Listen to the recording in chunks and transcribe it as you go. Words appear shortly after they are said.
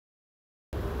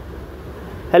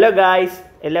Hello guys,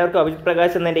 എല്ലാവർക്കും അഭിജിത്ത്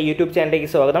പ്രകാശ് എന്ന YouTube ചാനലിലേക്ക്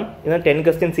സ്വാഗതം. ഇന്ന് 10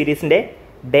 ക്വസ്റ്റ്യൻ സീരീസിൻ്റെ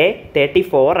ഡേ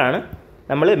 34 ആണ്.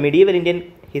 നമ്മൾ മിഡീവൽ ഇന്ത്യൻ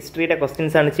ഹിസ്റ്ററിയുടെ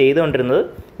ക്വസ്റ്റ്യൻസ് ആണ് ചെയ്തുകൊണ്ടിരുന്നത്.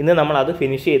 ഇന്ന് നമ്മൾ അത്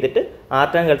ഫിനിഷ് ചെയ്തിട്ട്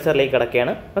ആർട്ട് ആൻഡ് കൾച്ചറിലേക്ക്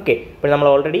കിടക്കുകയാണ്. ഓക്കെ, ഇപ്പോൾ നമ്മൾ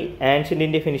ഓൾറെഡി ആൻഷ്യൻ്റ്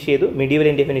ഇന്ത്യ ഫിനിഷ് ചെയ്തു, മിഡീവൽ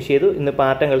ഇന്ത്യ ഫിനിഷ് ചെയ്തു. ഇന്നിപ്പോൾ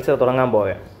ആർട്ട് ആൻഡ് കൾച്ചർ തുടങ്ങാൻ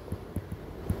പോവുകയാണ്.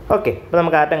 ഓക്കെ, അപ്പോൾ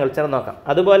നമുക്ക് ആർട്ട് ആൻഡ് കൾച്ചർ നോക്കാം.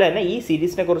 അതുപോലെ തന്നെ ഈ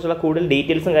സീരീസിനെ കുറിച്ചുള്ള കൂടുതൽ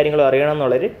ഡീറ്റെയിൽസും കാര്യങ്ങളും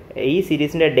അറിയണമെന്നുള്ളൊരു ഈ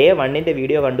സീരീസിൻ്റെ ഡേ 1ൻ്റെ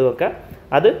വീഡിയോ കണ്ടുവെക്കുക.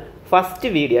 അത് ഫസ്റ്റ്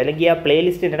വീഡിയോ അല്ലെങ്കിൽ ആ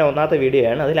പ്ലേലിസ്റ്റിൻ്റെ ഒന്നാമത്തെ വീഡിയോ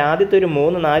ആണ്. അതിൽ ആദ്യത്തെ ഒരു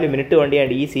 3-4 മിനിറ്റ്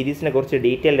വേണ്ടിയാണ് ഈ സീരീസിനെ കുറിച്ച്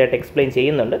ഡീറ്റെയിൽഡ് ആയിട്ട് എക്സ്പ്ലെയിൻ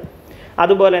ചെയ്യുന്നുണ്ട്.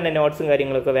 അതുപോലെ തന്നെ നോട്ട്സും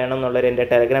കാര്യങ്ങളൊക്കെ വേണമെന്നുള്ളവർ എൻ്റെ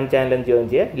ടെലഗ്രാം ചാനലും ജോയിൻ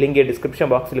ചെയ്യുക. ലിങ്ക് ഡിസ്ക്രിപ്ഷൻ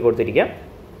ബോക്സിൽ കൊടുത്തിരിക്കാം.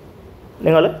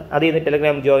 നിങ്ങൾ അതിൽ നിന്ന്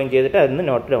ടെലഗ്രാം ജോയിൻ ചെയ്തിട്ട് അതിൽ നിന്ന്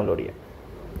നോട്ട് ഡൗൺലോഡ് ചെയ്യാം.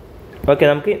 ഓക്കെ,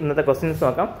 നമുക്ക് ഇന്നത്തെ ക്വസ്റ്റ്യൻസ്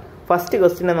നോക്കാം. ഫസ്റ്റ്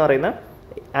ക്വസ്റ്റ്യൻ എന്ന് പറയുന്നത്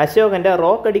അശോകൻ്റെ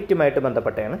റോക്ക് എഡിക്റ്റുമായിട്ട്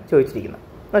ബന്ധപ്പെട്ടാണ് ചോദിച്ചിരിക്കുന്നത്.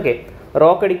 ഓക്കെ,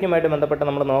 റോക്ക് എഡിക്റ്റുമായിട്ട് ബന്ധപ്പെട്ട്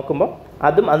നമ്മൾ നോക്കുമ്പോൾ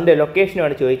അതും അതിൻ്റെ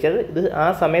ലൊക്കേഷനുമാണ് ചോദിച്ചത്. ഇത് ആ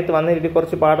സമയത്ത് വന്നിട്ട്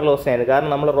കുറച്ച് പാടുള്ള ക്വസ്റ്റ്യനായിരുന്നു.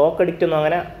 കാരണം നമ്മൾ റോക്ക് എഡിക്റ്റ് ഒന്നും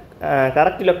അങ്ങനെ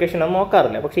കറക്റ്റ് ലൊക്കേഷനൊന്നും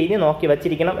നോക്കാറില്ല. പക്ഷേ ഇനി നോക്കി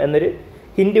വച്ചിരിക്കണം എന്നൊരു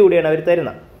ഹിൻഡ് കൂടിയാണ് അവർ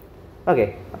തരുന്നത്. ഓക്കെ,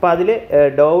 അപ്പോൾ അതിൽ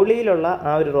ഡൗളിയിലുള്ള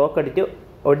ആ ഒരു റോക്ക് എഡിക്റ്റ്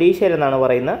ഒഡീഷയിലെന്നാണ്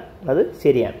പറയുന്നത്. അത്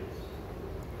ശരിയാണ്.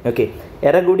 ഓക്കെ,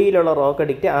 എറഗുഡിയിലുള്ള റോക്ക്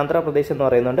എഡിക്റ്റ് ആന്ധ്രാപ്രദേശ് എന്ന്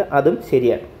പറയുന്നുണ്ട്. അതും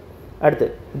ശരിയാണ്. അടുത്ത്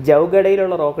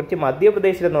ജൗഗഡയിലുള്ള റോക്ക് എഡിക്റ്റ്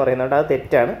മധ്യപ്രദേശിലെന്ന് പറയുന്നുണ്ട്. അത്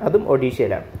തെറ്റാണ്. അതും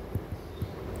ഒഡീഷയിലാണ്.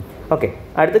 ഓക്കെ,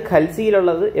 അടുത്ത്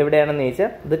ഖൽസിയിലുള്ളത് എവിടെയാണെന്ന് ചോദിച്ചാൽ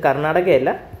ഇത് കർണാടകയല്ല,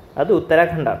 അത്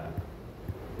ഉത്തരാഖണ്ഡാണ്.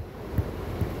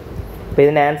 അപ്പോൾ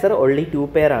ഇതിൻ്റെ ആൻസർ ഒൺലി 2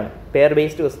 പെയർ ആണ്. പെയർ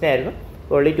ബേസ്ഡ് ക്വസ്റ്റ്യൻ ആയിരുന്നു.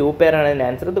 ഒൺലി 2 പെയർ ആണ് ഇതിൻ്റെ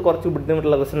ആൻസർ. ഇത് കുറച്ച്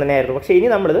ബുദ്ധിമുട്ടുള്ള ക്വസ്റ്റ്യൻ തന്നെയായിരുന്നു. പക്ഷേ ഇനി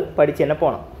നമ്മളിത് പഠിച്ച് തന്നെ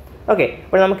പോകണം. ഓക്കെ,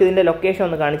 അപ്പോൾ നമുക്ക് ഇതിൻ്റെ ലൊക്കേഷൻ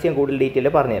ഒന്ന് കാണിച്ച് ഞാൻ കൂടുതൽ ഡീറ്റെയിൽ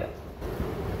പറഞ്ഞുതരാം.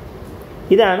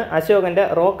 ഇതാണ് അശോകൻ്റെ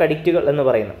റോക്ക് അഡിക്റ്റുകൾ എന്ന്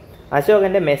പറയുന്നത്.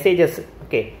 അശോകൻ്റെ മെസ്സേജസ്.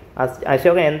 ഓക്കെ,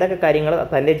 അശോകൻ എന്തൊക്കെ കാര്യങ്ങൾ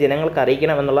തൻ്റെ ജനങ്ങൾക്ക്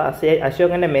അറിയിക്കണം എന്നുള്ള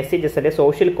അശോകൻ്റെ മെസ്സേജസിൻ്റെ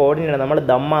സോഷ്യൽ കോഡിനെയാണ് നമ്മൾ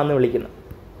ദമ്മ എന്ന് വിളിക്കുന്നത്.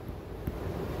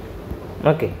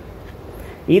 ഓക്കെ,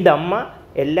 ഈ ദമ്മ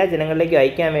എല്ലാ ജനങ്ങളിലേക്കും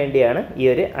അയക്കാൻ വേണ്ടിയാണ് ഈ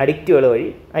ഒരു അഡിക്റ്റുകൾ വഴി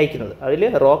അയക്കുന്നത്. അതിൽ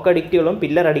റോക്ക് അഡിക്റ്റുകളും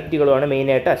പില്ലർ അഡിക്റ്റുകളുമാണ്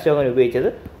മെയിനായിട്ട് അശോകൻ ഉപയോഗിച്ചത്.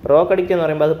 റോക്ക് അഡിക്റ്റ് എന്ന്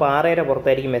പറയുമ്പോൾ അത് പാറയുടെ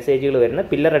പുറത്തായിരിക്കും മെസ്സേജുകൾ വരുന്നത്.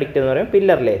 പില്ലർ അഡിക്റ്റ് എന്ന് പറയുമ്പോൾ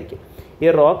പില്ലറിലായിരിക്കും. ഈ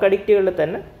റോക്ക് അഡിക്റ്റുകളിൽ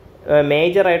തന്നെ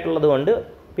മേജറായിട്ടുള്ളത് കൊണ്ട്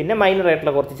പിന്നെ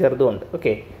മൈനറായിട്ടുള്ള കുറച്ച് ചെറുതുമുണ്ട്.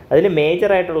 ഓക്കെ, അതിൽ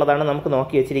മേജറായിട്ടുള്ളതാണ് നമുക്ക്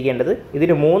നോക്കി വെച്ചിരിക്കേണ്ടത്. ഇതിൽ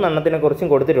 3 എണ്ണത്തിനെ കുറിച്ചും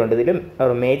കൊടുത്തിട്ടുണ്ട്. ഇതിൽ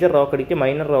major rock addict,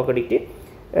 minor rock addict,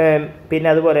 പിന്നെ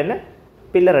അതുപോലെ തന്നെ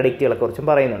പില്ലർ അഡിക്റ്റുകളെ കുറിച്ചും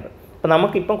പറയുന്നുണ്ട്. അപ്പോൾ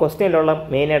നമുക്കിപ്പം ക്വസ്റ്റ്യനിലുള്ള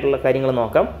മെയിനായിട്ടുള്ള കാര്യങ്ങൾ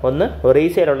നോക്കാം. ഒന്ന്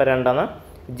ഒറീസയിലുള്ള 2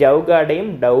 ജൗഗാഡയും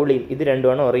ഡൗളിയും. ഇത്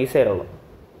രണ്ടുമാണ് ഒറീസയിലുള്ളത്.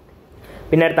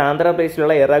 പിന്നെ അടുത്ത്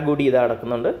ആന്ധ്രാപ്രദേശിലുള്ള എറാഗുഡി ഇത്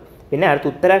നടക്കുന്നുണ്ട്. പിന്നെ അടുത്ത്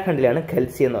ഉത്തരാഖണ്ഡിലാണ്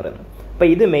ഖൽസി എന്ന് പറയുന്നത്. അപ്പോൾ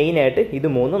ഇത് മെയിനായിട്ട് ഇത്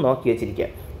 3 നോക്കി വെച്ചിരിക്കുക.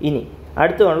 ഇനി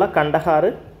അടുത്തുള്ള കണ്ടഹാർ,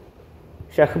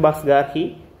 ഷഹ്ബാസ് ഗാർഹി,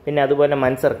 പിന്നെ അതുപോലെ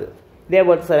മൻസർക്ക്,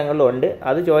 ഇതേപോലത്തെ സ്ഥലങ്ങളിലും ഉണ്ട്.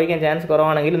 അത് ചോദിക്കാൻ ചാൻസ്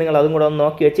കുറവാണെങ്കിൽ നിങ്ങൾ അതും കൂടെ ഒന്ന്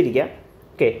നോക്കി വെച്ചിരിക്കുക.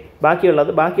 ഓക്കെ,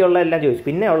 ബാക്കിയുള്ള എല്ലാം ചോദിച്ചു.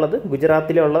 പിന്നെ ഉള്ളത്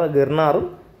ഗുജറാത്തിലുള്ള ഗിർനാറും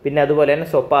പിന്നെ അതുപോലെ തന്നെ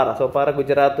സൊപ്പാറ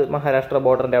ഗുജറാത്ത് മഹാരാഷ്ട്ര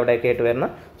ബോർഡറിൻ്റെ അവിടെയൊക്കെ ആയിട്ട് വരുന്ന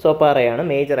സൊപ്പാറയാണ്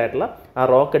മേജറായിട്ടുള്ള ആ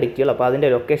റോക്ക് അഡിക്റ്റുകൾ. അപ്പോൾ അതിൻ്റെ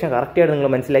ലൊക്കേഷൻ കറക്റ്റായിട്ട് നിങ്ങൾ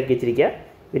മനസ്സിലാക്കി വെച്ചിരിക്കുക.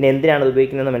 പിന്നെ എന്തിനാണ് ഇത്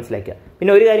ഉപയോഗിക്കുന്നതെന്ന് മനസ്സിലാക്കുക.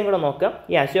 പിന്നെ ഒരു കാര്യം കൂടെ നോക്കാം.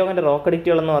 ഈ അശോകൻ്റെ റോക്ക്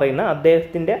അഡിക്റ്റുകൾ എന്ന് പറയുന്ന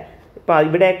അദ്ദേഹത്തിൻ്റെ ഇപ്പോൾ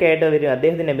ഇവിടെയൊക്കെ ആയിട്ട് വരും.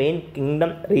 അദ്ദേഹത്തിൻ്റെ മെയിൻ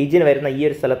കിങ്ഡം റീജിയൻ വരുന്ന ഈ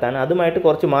ഒരു സ്ഥലത്താണ്. അതുമായിട്ട്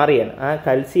കുറച്ച് മാറിയാണ്. ആ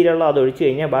ഖൽസിയിലുള്ള അത് ഒഴിച്ചു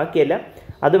കഴിഞ്ഞാൽ ബാക്കിയെല്ലാം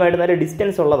അതുമായിട്ട് നല്ല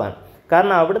ഡിസ്റ്റൻസ് ഉള്ളതാണ്.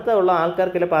 കാരണം അവിടുത്തെ ഉള്ള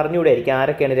ആൾക്കാർക്കെല്ലാം പറഞ്ഞുകൂടായിരിക്കും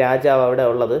ആരൊക്കെയാണ് രാജാവ് അവിടെ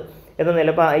ഉള്ളത് എന്ന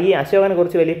ചിലപ്പോൾ ഈ അശോകനെ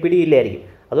കുറിച്ച് വലിയ പിടിയില്ലായിരിക്കും.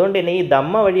 അതുകൊണ്ട് തന്നെ ഈ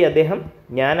ദമ്മ വഴി അദ്ദേഹം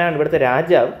ഞാനാണ് ഇവിടുത്തെ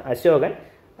രാജാവ് അശോകൻ,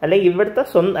 അല്ലെങ്കിൽ ഇവിടുത്തെ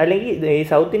അല്ലെങ്കിൽ ഈ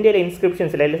സൗത്ത് ഇന്ത്യയിലെ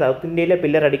ഇൻസ്ക്രിപ്ഷൻസിൽ അല്ലെങ്കിൽ സൗത്ത് ഇന്ത്യയിലെ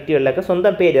പില്ലർ അഡിക്റ്റുകളിലൊക്കെ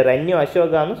സ്വന്തം പേര് റന്യു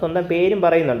അശോക എന്ന് സ്വന്തം പേരും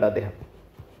പറയുന്നുണ്ട് അദ്ദേഹം.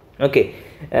 ഓക്കെ,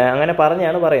 അങ്ങനെ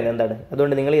പറഞ്ഞാണ് പറയുന്നത്. എന്താണ്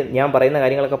അതുകൊണ്ട് നിങ്ങൾ ഞാൻ പറയുന്ന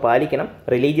കാര്യങ്ങളൊക്കെ പാലിക്കണം.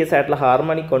 റിലീജിയസ് ആയിട്ടുള്ള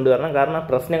ഹാർമണി കൊണ്ടുവരണം. കാരണം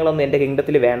പ്രശ്നങ്ങളൊന്നും എൻ്റെ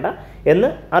കിങ്ഡത്തിൽ വേണ്ട എന്ന്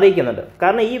അറിയിക്കുന്നുണ്ട്.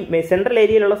 കാരണം ഈ സെൻട്രൽ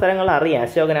ഏരിയയിലുള്ള സ്ഥലങ്ങൾ അറിയാം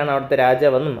അശോകനാണ് അവിടുത്തെ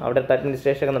രാജാവെന്നും അവിടുത്തെ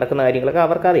അഡ്മിനിസ്ട്രേഷൻ ഒക്കെ നടക്കുന്ന കാര്യങ്ങളൊക്കെ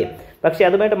അവർക്കറിയാം. പക്ഷേ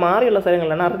അതുമായിട്ട് മാറിയുള്ള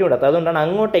സ്ഥലങ്ങളിലാണ് അറിഞ്ഞുകൂടാത്തത്. അതുകൊണ്ടാണ്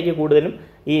അങ്ങോട്ടേക്ക് കൂടുതലും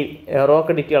ഈ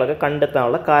റോക്ക് അഡിക്റ്റുകളൊക്കെ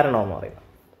കണ്ടെത്താനുള്ള കാരണമെന്ന് പറയുന്നത്.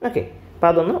 ഓക്കെ, അപ്പോൾ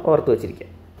അതൊന്ന് ഓർത്ത് വെച്ചിരിക്കുക.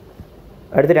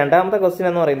 അടുത്ത 2ാമത്തെ ക്വസ്റ്റ്യൻ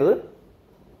എന്ന് പറയുന്നത്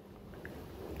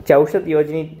ചൗഷത്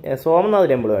യോജനി സോമനാഥ്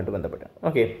ടെമ്പിളുമായിട്ട് ബന്ധപ്പെട്ട്.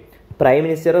 Okay, prime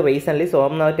minister recently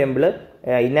Somnath temple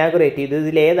inaugurate ചെയ്ത്.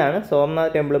 ഇതിലേതാണ്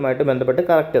സോമനാഥ് ടെമ്പിളുമായിട്ട് ബന്ധപ്പെട്ട്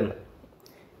കറക്റ്റ് എന്ന്?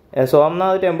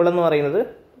 സോമനാഥ് ടെമ്പിൾ എന്ന് പറയുന്നത്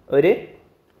ഒരു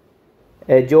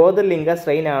ജ്യോതിർലിംഗ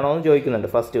ശ്രൈൻ ആണോ എന്ന് ചോദിക്കുന്നുണ്ട്.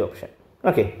 First option.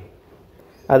 ഓക്കെ,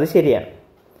 അത് ശരിയാണ്.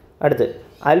 അടുത്ത്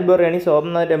അൽബുറേണി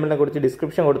സോമനാഥ് ടെമ്പിളിനെ കുറിച്ച്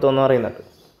ഡിസ്ക്രിപ്ഷൻ കൊടുത്തു എന്ന് പറയുന്നുണ്ട്.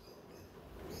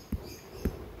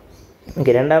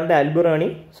 ഓക്കെ, 2ാമത്തെ അൽബുറേണി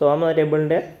സോമനാഥ്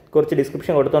ടെമ്പിളിൻ്റെ കുറിച്ച്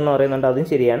ഡിസ്ക്രിപ്ഷൻ കൊടുത്തെന്ന് പറയുന്നുണ്ട്. അതും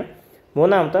ശരിയാണ്.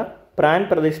 3ാമത്തെ പ്രാൺ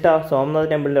പ്രതിഷ്ഠ സോമനാഥ്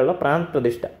ടെമ്പിളിൻ്റെ ഉള്ള പ്രാൺ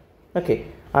പ്രതിഷ്ഠ. ഓക്കെ,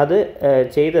 അത്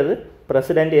ചെയ്തത്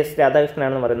പ്രസിഡൻറ്റ് എസ്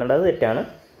രാധാകൃഷ്ണനാണെന്ന് പറയുന്നുണ്ട്. അത് തെറ്റാണ്.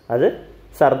 അത്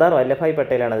സർദാർ വല്ലഭായ്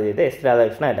പട്ടേലാണ് അത് ചെയ്തത്, എസ്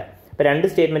രാധാകൃഷ്ണൻ അല്ല. അപ്പോൾ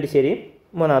 2 സ്റ്റേറ്റ്മെൻറ്റ് ശരിയും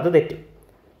 3ാമത്തെ തെറ്റും.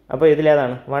 അപ്പോൾ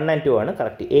ഇതിലേതാണ് 1 and 2 ആണ്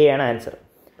കറക്റ്റ്. എ ആണ് ആൻസർ.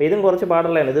 അപ്പോൾ ഇതും കുറച്ച്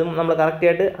പാടുള്ളതാണ്. ഇത് നമ്മൾ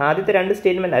കറക്റ്റായിട്ട് ആദ്യത്തെ 2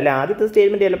 സ്റ്റേറ്റ്മെൻറ്റ് അല്ല, ആദ്യത്തെ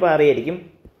സ്റ്റേറ്റ്മെൻറ്റ് ചിലപ്പോൾ അറിയായിരിക്കും.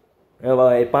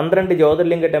 12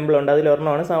 ജ്യോതിർലിംഗ ടെമ്പിൾ ഉണ്ട്.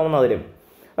 അതിലൊരെണ്ണമാണ് സോമനാഥ് ടെമ്പിൾ.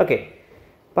 ഓക്കെ,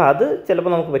 അപ്പോൾ അത്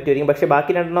ചിലപ്പോൾ നമുക്ക് പറ്റുമായിരിക്കും. പക്ഷേ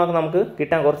ബാക്കി രണ്ടെണ്ണമൊക്കെ നമുക്ക്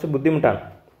കിട്ടാൻ കുറച്ച് ബുദ്ധിമുട്ടാണ്.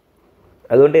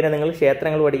 അതുകൊണ്ട് തന്നെ നിങ്ങൾ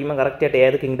ക്ഷേത്രങ്ങൾ പഠിക്കുമ്പോൾ കറക്റ്റായിട്ട്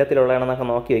ഏത് കിങ്ഡത്തിലുള്ളതാണെന്നൊക്കെ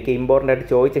നോക്കി വയ്ക്കുക. ഇമ്പോർട്ടൻ്റ് ആയിട്ട്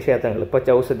ചോദിച്ച ക്ഷേത്രങ്ങൾ, ഇപ്പോൾ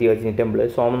ചൗസദ്യോജിനി temple,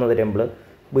 Somnath temple,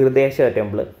 Brihadeeswara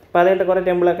temple, അപ്പോൾ അതിൻ്റെ കുറേ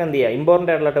ടെമ്പിളൊക്കെ എന്ത് ചെയ്യുക,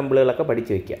 ഇമ്പോർട്ടൻ്റ് ആയിട്ടുള്ള ടെമ്പിളുകളൊക്കെ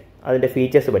പഠിച്ച് വയ്ക്കുക, അതിൻ്റെ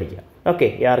ഫീച്ചേഴ്സ് പഠിക്കുക. ഓക്കെ,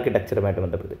 ഈ ആർക്കിടെക്ചറുമായിട്ട്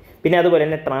ബന്ധപ്പെട്ട്. പിന്നെ അതുപോലെ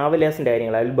തന്നെ ട്രാവലേഴ്സിൻ്റെ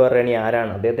കാര്യങ്ങൾ, അൽബറേണി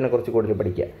ആരാണ്, അദ്ദേഹത്തിനെ കുറിച്ച് കൂടുതൽ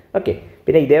പഠിക്കുക. ഓക്കെ,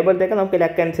 പിന്നെ ഇതേപോലത്തേക്ക് നമുക്ക്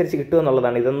ലക്ക് അനുസരിച്ച്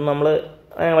കിട്ടുമെന്നുള്ളതാണ്. ഇതൊന്നും നമ്മൾ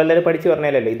എല്ലാവരും പഠിച്ച്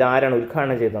പറഞ്ഞാലല്ലോ ഇതാരാണ്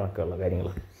ഉദ്ഘാടനം ചെയ്തതെന്നൊക്കെ ഉള്ള കാര്യങ്ങൾ.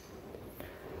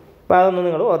 അപ്പോൾ അതൊന്നും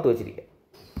നിങ്ങൾ ഓർത്ത് വെച്ചിരിക്കുക.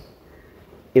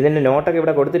 ഇതിൻ്റെ നോട്ടൊക്കെ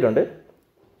ഇവിടെ കൊടുത്തിട്ടുണ്ട്.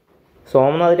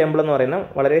 സോമനാഥ് ടെമ്പിൾ എന്ന് പറയുന്ന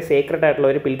വളരെ സേക്രഡ് ആയിട്ടുള്ള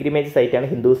ഒരു പിൽഗ്രിമേജ് സൈറ്റാണ്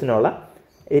ഹിന്ദുസിനുള്ള.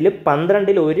 ഇതിൽ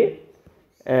 12 ഒരു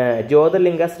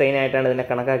ജ്യോതിർലിംഗ ശ്രേണിയായിട്ടാണ് ഇതിനെ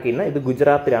കണക്കാക്കിയിരുന്നത്. ഇത്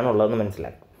ഗുജറാത്തിലാണ് ഉള്ളതെന്ന്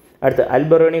മനസ്സിലാക്കുക. അടുത്ത്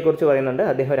അൽബറോണിയെ കുറിച്ച് പറയുന്നുണ്ട്.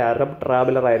 അദ്ദേഹം ഒരു അറബ്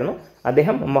ട്രാവലറായിരുന്നു.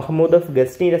 അദ്ദേഹം മഹ്മൂദ് ഓഫ്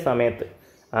ഗസ്നിയുടെ സമയത്ത്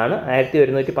ആണ്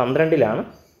 1112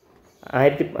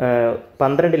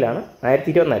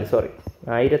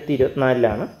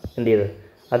 1124 എന്ത് ചെയ്തത്,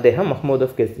 അദ്ദേഹം മഹ്മൂദ്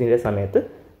ഓഫ് ഗസ്നിയുടെ സമയത്ത്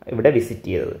ഇവിടെ വിസിറ്റ്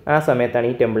ചെയ്തത്. ആ സമയത്താണ്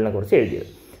ഈ ടെമ്പിളിനെ കുറിച്ച് എഴുതിയത്.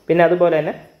 പിന്നെ അതുപോലെ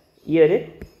തന്നെ ഈ ഒരു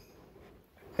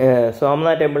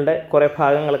സോമനാഥ് ടെമ്പിളിൻ്റെ കുറേ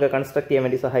ഭാഗങ്ങളൊക്കെ കൺസ്ട്രക്ട് ചെയ്യാൻ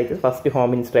വേണ്ടി സഹായിച്ചത് ഫസ്റ്റ് ഹോം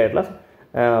മിനിസ്റ്റർ ആയിട്ടുള്ള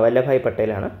വല്ലഭായ്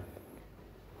പട്ടേലാണ്.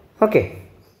 ഓക്കെ,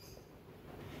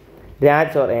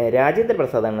 രാജേന്ദ്ര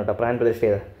പ്രസാദാണ് കേട്ടോ പ്രാൺ പ്രതിഷ്ഠ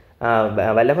ചെയ്തത്.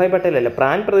 വല്ലഭായ് പട്ടേലല്ല,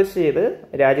 പ്രാൺ പ്രതിഷ്ഠ ചെയ്ത്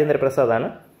രാജേന്ദ്ര പ്രസാദാണ്.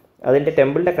 അതിൻ്റെ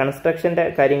ടെമ്പിളിൻ്റെ കൺസ്ട്രക്ഷൻ്റെ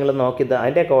കാര്യങ്ങൾ നോക്കിയത്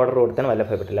അതിൻ്റെയൊക്കെ ഓർഡർ കൊടുത്താണ്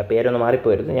വല്ലഭായ് പട്ടേൽ. പേരൊന്ന്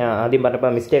മാറിപ്പോയിരുന്നു, ഞാൻ ആദ്യം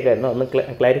പറഞ്ഞപ്പോൾ മിസ്റ്റേക്ക് ആയിരുന്നു, ഒന്ന്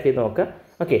ക്ലാരിഫൈ ചെയ്ത് നോക്കുക.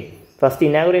 ഓക്കെ, ഫസ്റ്റ്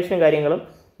ഇനാഗുറേഷനും കാര്യങ്ങളും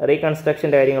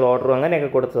റീകൺസ്ട്രക്ഷൻ്റെ കാര്യങ്ങളും ഓർഡറും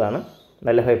അങ്ങനെയൊക്കെ കൊടുത്തതാണ്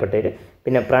വല്ലഭായ് പട്ടേൽ.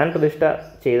 പിന്നെ പ്രാൺ പ്രതിഷ്ഠ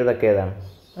ചെയ്തതൊക്കെ ഏതാണ്,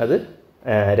 അത്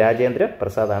രാജേന്ദ്ര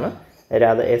പ്രസാദാണ്,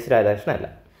 എസ് രാധാകൃഷ്ണൻ അല്ല.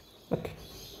 ഓക്കെ,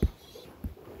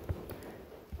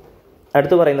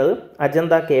 അടുത്ത് പറയുന്നത്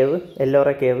അജന്ത കേവ്, എല്ലോറ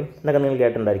കേവ് എന്നൊക്കെ നിങ്ങൾ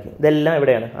കേട്ടിട്ടുണ്ടായിരിക്കും. ഇതെല്ലാം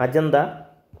എവിടെയാണ്? അജന്ത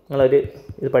നിങ്ങളൊരു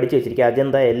ഇത് പഠിച്ചു വെച്ചിരിക്കുക.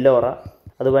 അജന്ത, എല്ലോറ,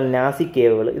 അതുപോലെ നാസിക്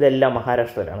കേവുകൾ, ഇതെല്ലാം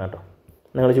മഹാരാഷ്ട്രയിലാണ് കേട്ടോ.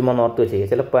 നിങ്ങൾ ചുമ്മാ ഓർത്ത് വെച്ചിരിക്കുക,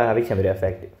 ചിലപ്പോൾ ആവശ്യം വരും ആ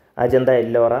ഫാക്റ്റ്. അജന്ത,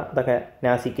 എല്ലോറ, ഇതൊക്കെ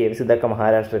നാസിക് കേവ്സ്, ഇതൊക്കെ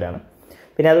മഹാരാഷ്ട്രയിലാണ്.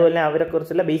 പിന്നെ അതുപോലെ തന്നെ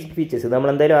അവരെക്കുറിച്ചുള്ള ബേസിക് ഫീച്ചേഴ്സ് നമ്മൾ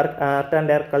എന്തായാലും ആർട്ട്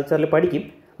ആൻഡ് കൾച്ചറിൽ പഠിക്കും,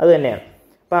 അത് തന്നെയാണ്.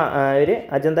 അപ്പോൾ ഒരു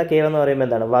അജന്ത കേവ് എന്ന് പറയുമ്പോൾ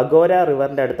എന്താണ്, വഗോര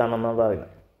റിവറിൻ്റെ അടുത്താണെന്നാണ്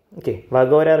പറയുന്നത്. ഓക്കെ,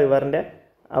 വഗോര റിവറിൻ്റെ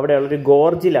അവിടെയുള്ളൊരു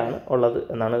ഗോർജിലാണ് ഉള്ളത്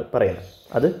എന്നാണ് പറയുന്നത്.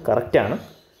 അത് കറക്റ്റാണ്.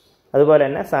 അതുപോലെ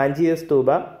തന്നെ സാഞ്ചി സ്തൂപ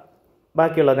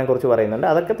ബാക്കിയുള്ളതിനെ കുറിച്ച് പറയുന്നുണ്ട്,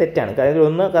 അതൊക്കെ തെറ്റാണ്. കാര്യം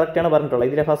ഒന്ന് കറക്റ്റാണ് പറഞ്ഞിട്ടുള്ളത്.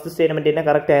 ഇതിൻ്റെ ഫസ്റ്റ് സ്റ്റേറ്റ്മെൻറ്റ് തന്നെ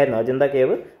കറക്റ്റ് ആയിരുന്നു. അജന്ത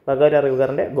കേവ് വഗോര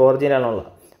റിവറിൻ്റെ ഗോർജിലാണുള്ളത്.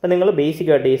 അപ്പോൾ നിങ്ങൾ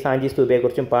ബേസിക്കായിട്ട് ഈ സാഞ്ചി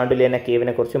സ്തൂപയെക്കുറിച്ചും പാണ്ഡുലേന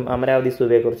കേവിനെക്കുറിച്ചും അമരാവതി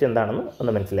സ്തൂപയെക്കുറിച്ചും എന്താണെന്ന്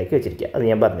ഒന്ന് മനസ്സിലാക്കി വെച്ചിരിക്കുക. അത്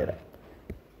ഞാൻ പറഞ്ഞുതരാം.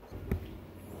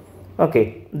 ഓക്കെ,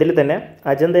 ഇതിൽ തന്നെ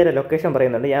അജന്തയുടെ ലൊക്കേഷൻ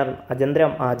പറയുന്നുണ്ട്. ഞാൻ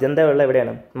അജന്ത ഉള്ള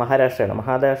എവിടെയാണ്?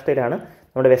 മഹാരാഷ്ട്രയിലാണ്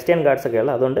നമ്മുടെ വെസ്റ്റേൺ ഗാർഡ്സ് ഒക്കെ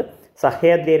ഉള്ളത്. അതുകൊണ്ട്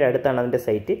സഹ്യാദ്രിയുടെ അടുത്താണ് അതിൻ്റെ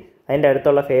സൈറ്റ്. അതിൻ്റെ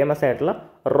അടുത്തുള്ള ഫേമസ് ആയിട്ടുള്ള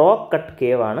റോക്ക് കട്ട്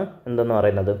കേവ് ആണ് എന്തെന്ന്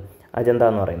പറയുന്നത്, അജന്ത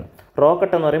എന്ന് പറയുന്നത്. റോക്ക്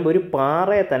കട്ട് എന്ന് പറയുമ്പോൾ ഒരു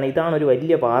പാറയെ തന്നെ, ഇതാണ് ഒരു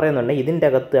വലിയ പാറ എന്നുണ്ടെങ്കിൽ ഇതിൻ്റെ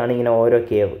അകത്താണ് ഇങ്ങനെ ഓരോ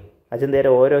കേവ്,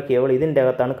 അജന്തയുടെ ഓരോ കേവുകൾ ഇതിൻ്റെ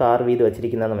അകത്താണ് കാർവ് ചെയ്ത്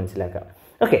വെച്ചിരിക്കുന്നതെന്ന് മനസ്സിലാക്കാം.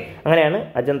 ഓക്കെ, അങ്ങനെയാണ്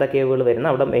അജന്ത കേവുകൾ വരുന്നത്.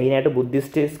 അവിടെ മെയിനായിട്ട്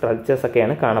ബുദ്ധിസ്റ്റ് സ്കൾപ്ചേഴ്സ്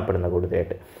ഒക്കെയാണ് കാണപ്പെടുന്നത്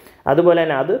കൂടുതലായിട്ട്. അതുപോലെ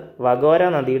തന്നെ അത് വഗോര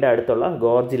നദിയുടെ അടുത്തുള്ള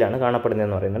ഗോർജിലാണ്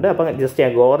കാണപ്പെടുന്നതെന്ന് പറയുന്നുണ്ട്. അപ്പം ജസ്റ്റ് ആ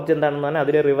ഗോർജ് എന്താണെന്ന് പറഞ്ഞാൽ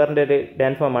അതൊരു റിവറിൻ്റെ ഒരു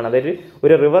ഡാൻ ഫോമാണ്.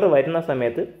 അതൊരു റിവർ വരുന്ന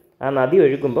സമയത്ത് ആ നദി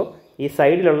ഒഴുകുമ്പോൾ ഈ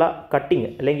സൈഡിലുള്ള കട്ടിങ്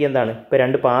അല്ലെങ്കിൽ എന്താണ്, ഇപ്പോൾ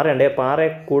രണ്ട് പാറയുണ്ട്, പാറയെ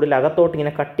കൂടുതൽ അകത്തോട്ട്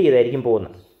ഇങ്ങനെ കട്ട് ചെയ്തായിരിക്കും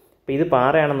പോകുന്നത്. അപ്പോൾ ഇത്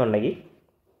പാറയാണെന്നുണ്ടെങ്കിൽ,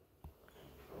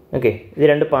 ഓക്കെ, ഇത്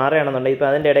രണ്ട് പാറയാണെന്നുണ്ടെങ്കിൽ ഇപ്പോൾ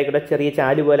അതിൻ്റെ ഇടയിൽ കൂടെ ചെറിയ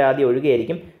ചാല് പോലെ ആദ്യം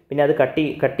ഒഴുകുകയായിരിക്കും. പിന്നെ അത് കട്ടി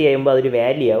ചെയ്യുമ്പോൾ അതൊരു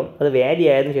വാലി ആവും. അത് വാലി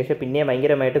ആയതിനു ശേഷം പിന്നെ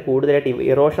ഭയങ്കരമായിട്ട് കൂടുതലായിട്ട്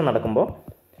ഇറോഷൻ നടക്കുമ്പോൾ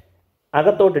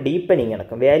അകത്തോട്ട് ഡീപ്പനിങ്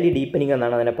നടക്കും. വാലി ഡീപ്പനിങ്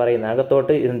എന്നാണ് അതിനെ പറയുന്നത്.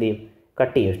 അകത്തോട്ട് എന്ത് ചെയ്യും,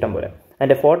 കട്ട് ചെയ്യും ഇഷ്ടം പോലെ.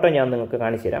 അതിൻ്റെ ഫോട്ടോ ഞാൻ നിങ്ങൾക്ക്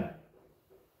കാണിച്ചു തരാം.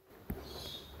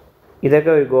 ഇതൊക്കെ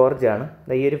ഒരു ഗോർജാണ്.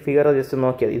 ഈ ഒരു ഫിഗർ ജസ്റ്റ്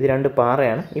നോക്കിയത്, ഇത് രണ്ട്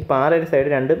പാറയാണ്. ഈ പാറയുടെ സൈഡ്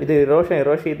രണ്ടും ഇത്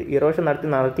ഇറോഷൻ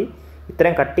നടത്തി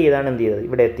ഇത്രയും കട്ട് ചെയ്താണ് എന്ത് ചെയ്തത്,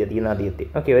 ഇവിടെ എത്തിയത്, ഈ നദി എത്തി.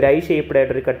 ഓക്കെ, ഒരു ഐ ഷേപ്ഡ്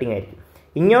ആയിട്ടൊരു കട്ടിങ് ആയിരിക്കും.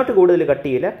 ഇങ്ങോട്ട് കൂടുതൽ കട്ട്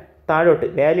ചെയ്യില്ല, താഴോട്ട്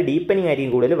വാലി ഡീപ്പനിങ്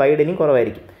ആയിരിക്കും കൂടുതൽ, വൈഡനിങ്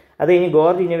കുറവായിരിക്കും. അത് കഴിഞ്ഞ്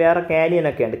ഗോർജ് ഇനി വേറെ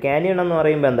കാനിയനൊക്കെ ഉണ്ട്. കാനിയൻ എന്ന്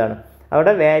പറയുമ്പോൾ എന്താണ്,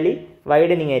 അവിടെ വാലി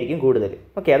വൈഡനിങ് ആയിരിക്കും കൂടുതൽ.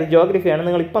 ഓക്കെ, അത് ജോഗ്രഫിയാണ്,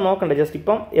 നിങ്ങൾ ഇപ്പം നോക്കണ്ട. ജസ്റ്റ്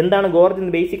ഇപ്പം എന്താണ് ഗോർജ്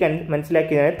എന്ന് ബേസിക്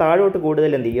മനസ്സിലാക്കിയതായത് താഴോട്ട്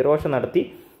കൂടുതൽ എന്ത് ചെയ്യും, ഇറോഷൻ നടത്തി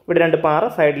ഇവിടെ രണ്ട് പാറ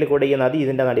സൈഡിൽ കൂടെ ഈ നദി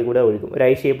ഇതിൻ്റെ നടി കൂടെ ഒഴുകും. ഒരു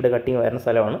ഐ ഷേപ്ഡ് കട്ടിങ് വരുന്ന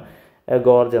സ്ഥലമാണ്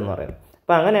ഗോർജ് എന്ന് പറയുന്നത്.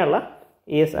 അപ്പോൾ അങ്ങനെയുള്ള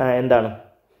ഈ എന്താണ്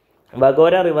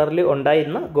വഗോര റിവറിൽ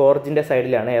ഉണ്ടായിരുന്ന ഗോർജിൻ്റെ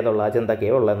സൈഡിലാണ് ഏതുള്ള അജന്ത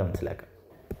കേവ് ഉള്ളതെന്ന് മനസ്സിലാക്കുക.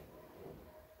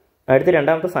 അടുത്ത്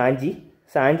രണ്ടാമത്തെ സാഞ്ചി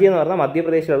എന്ന് പറഞ്ഞാൽ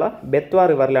മധ്യപ്രദേശിലുള്ള ബെത്വ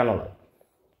റിവറിലാണുള്ളത്.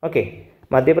 ഓക്കെ,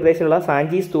 മധ്യപ്രദേശിലുള്ള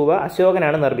സാഞ്ചി സ്തൂപ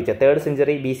അശോകനാണ് നിർമ്മിച്ചത്. 3rd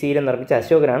സെഞ്ചുറി BC നിർമ്മിച്ച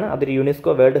അശോകനാണ്. അതൊരു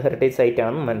യുനെസ്കോ വേൾഡ് ഹെറിറ്റേജ് സൈറ്റ്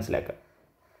ആണെന്ന് മനസ്സിലാക്കുക.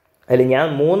 അതിൽ ഞാൻ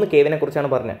 3 കേവിനെ കുറിച്ചാണ്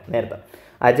പറഞ്ഞത് നേരത്തെ.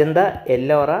 അജന്ത,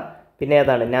 എല്ലോറ, പിന്നെ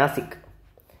ഏതാണ് നാസിക്.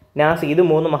 ഇത്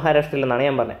 3 മഹാരാഷ്ട്രയിലെന്നാണ്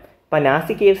ഞാൻ പറഞ്ഞത്. അപ്പോൾ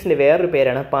നാസിക് കേവ്സിൻ്റെ വേറൊരു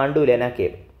പേരാണ് പാണ്ഡുലേന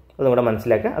കേവ്. അതും കൂടെ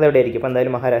മനസ്സിലാക്കുക. അതെവിടെ ആയിരിക്കും? അപ്പോൾ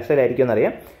എന്തായാലും മഹാരാഷ്ട്രയിലായിരിക്കും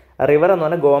എന്നറിയാം. റിവർ എന്ന്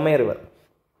പറഞ്ഞാൽ ഗോമയ റിവർ.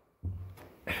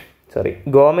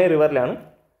 ഗോമേ റിവറിലാണ്.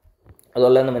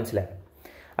 അതുള്ളതെന്ന് മനസ്സിലായി.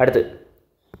 അടുത്ത്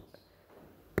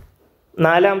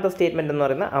 4ാമത്തെ സ്റ്റേറ്റ്മെൻറ്റ് എന്ന്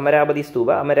പറയുന്നത്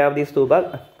അമരാവതി സ്തൂപ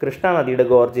കൃഷ്ണ നദിയുടെ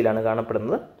ഗോർജിലാണ്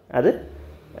കാണപ്പെടുന്നത്. അത്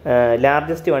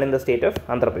largest one in the state of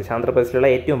Andhra Pradesh. ആന്ധ്രാപ്രദേശിലുള്ള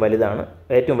ഏറ്റവും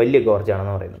വലിയ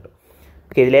ഗോർജാണെന്ന് പറയുന്നുണ്ട്.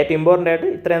 ഓക്കെ, ഇതിലേറ്റവും ഇമ്പോർട്ടൻ്റ് ആയിട്ട്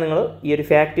ഇത്രയും നിങ്ങൾ ഈ ഒരു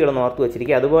ഫാക്റ്റുകളൊന്ന് ഓർത്ത്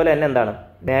വെച്ചിരിക്കുക. അതുപോലെ തന്നെ എന്താണ്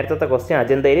നേരത്തെ ക്വസ്റ്റ്യൻ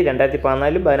അജന്തയിൽ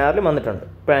 2014 16 വന്നിട്ടുണ്ട്.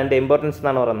 ഇപ്പോൾ അതിൻ്റെ ഇമ്പോർട്ടൻസ്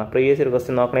എന്നാണ് പറയുന്നത്. പ്രീവിയസ് ഒരു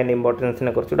ക്വസ്റ്റ്യൻ നോക്കണതിൻ്റെ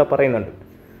ഇമ്പോർട്ടൻസിനെ കുറിച്ചുകൂടെ പറയുന്നുണ്ട്.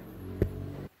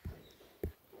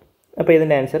 അപ്പോൾ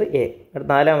ഇതിൻ്റെ answer A.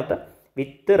 4ാമത്തെ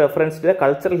with reference to the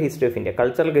cultural history of India.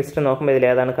 Cultural history നോക്കുമ്പോൾ ഇതിൽ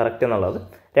ഏതാണ് കറക്റ്റ് എന്നുള്ളത്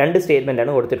 2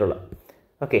 സ്റ്റേറ്റ്മെൻറ്റാണ് കൊടുത്തിട്ടുള്ളത്.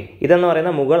 ഓക്കെ, ഇതെന്ന്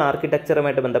പറയുന്ന മുഗൾ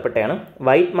ആർക്കിടെക്ചറുമായിട്ട് ബന്ധപ്പെട്ടാണ്.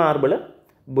 വൈറ്റ് മാർബിൾ,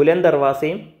 ബുലന്ദ്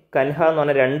ദർവാസയും കൻഹ എന്ന്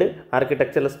പറഞ്ഞ 2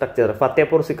 ആർക്കിടെക്ചറൽ സ്ട്രക്ചർ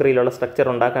ഫത്തേപൂർ സിക്രിയിലുള്ള സ്ട്രക്ചർ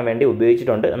ഉണ്ടാക്കാൻ വേണ്ടി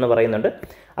ഉപയോഗിച്ചിട്ടുണ്ട് എന്ന് പറയുന്നുണ്ട്.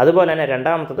 അതുപോലെ തന്നെ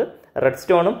 2ാമത്തത് റെഡ്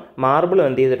സ്റ്റോണും മാർബിളും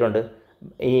എന്ത് ചെയ്തിട്ടുണ്ട്,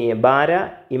 ഈ ബാര,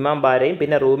 ഇമാം ബാരയും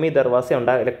പിന്നെ റൂമി ദർവാസയും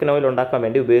ലക്നൌവിൽ ഉണ്ടാക്കാൻ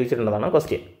വേണ്ടി ഉപയോഗിച്ചിട്ടുണ്ടെന്നാണ്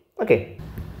ക്വസ്റ്റ്യൻ. ഓക്കെ,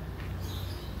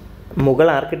 മുഗൾ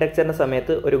ആർക്കിടെക്ചറിൻ്റെ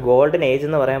സമയത്ത് ഒരു ഗോൾഡൻ ഏജ്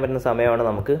എന്ന് പറയാൻ പറ്റുന്ന സമയമാണ്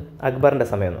നമുക്ക് അക്ബറിൻ്റെ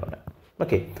സമയം എന്ന് പറയുന്നത്.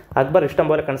 ഓക്കെ, അക്ബർ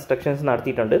ഇഷ്ടംപോലെ കൺസ്ട്രക്ഷൻസ്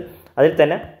നടത്തിയിട്ടുണ്ട്. അതിൽ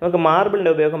തന്നെ നമുക്ക്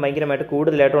മാർബിളിൻ്റെ ഉപയോഗം ഭയങ്കരമായിട്ട്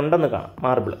കൂടുതലായിട്ട് ഉണ്ടെന്ന് കാണാം.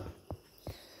 മാർബിൾ,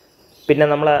 പിന്നെ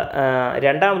നമ്മൾ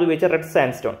 2ാമത് ഉപയോഗിച്ച റെഡ്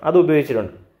സാൻഡ്സ്റ്റോൺ അത്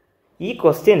ഉപയോഗിച്ചിട്ടുണ്ട്. ഈ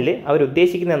ക്വസ്റ്റ്യനിൽ അവർ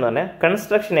ഉദ്ദേശിക്കുന്നതെന്ന് പറഞ്ഞാൽ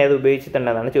കൺസ്ട്രക്ഷൻ ഏത്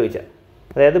ഉപയോഗിച്ചിട്ടുണ്ടെന്നാണ് ചോദിച്ചത്.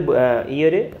 അതായത് ഈ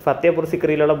ഒരു ഫത്തേപൂർ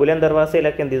സിക്രിയിലുള്ള ബുലന്ദ്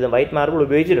ദർവാസയിലൊക്കെ എന്ത് ചെയ്തു, വൈറ്റ് മാർബിൾ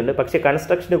ഉപയോഗിച്ചിട്ടുണ്ട്. പക്ഷേ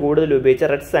കൺസ്ട്രക്ഷന് കൂടുതൽ ഉപയോഗിച്ച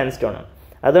റെഡ് സാൻഡ്സ്റ്റോൺ ആണ്.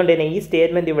 അതുകൊണ്ട് തന്നെ ഈ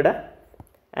സ്റ്റേറ്റ്മെൻറ്റ് ഇവിടെ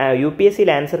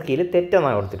UPSCയിലെ ആൻസർ കീയിൽ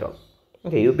തെറ്റെന്നാണ് കൊടുത്തിട്ടുള്ളത്.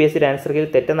 ഓക്കെ, UPSCയിലെ ആൻസർ കീയിൽ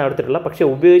തെറ്റെന്നാണ് കൊടുത്തിട്ടുള്ള. പക്ഷേ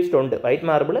ഉപയോഗിച്ചിട്ടുണ്ട് വൈറ്റ്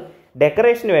മാർബിൾ.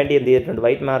 ഡെക്കറേഷന് വേണ്ടി എന്ത് ചെയ്തിട്ടുണ്ട്,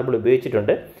 വൈറ്റ് മാർബിൾ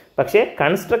ഉപയോഗിച്ചിട്ടുണ്ട്. പക്ഷേ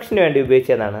കൺസ്ട്രക്ഷന് വേണ്ടി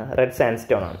ഉപയോഗിച്ചതാണ് റെഡ്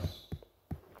സാൻഡ്സ്റ്റോൺ ആണ്.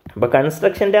 അപ്പോൾ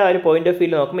കൺസ്ട്രക്ഷൻ്റെ ആ ഒരു പോയിന്റ് ഓഫ് വ്യൂ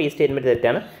നോക്കുമ്പോൾ ഈ സ്റ്റേറ്റ്മെൻറ്റ്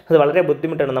തെറ്റാണ്. അത് വളരെ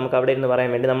ബുദ്ധിമുട്ടാണ് നമുക്ക് അവിടെ ഇരുന്ന്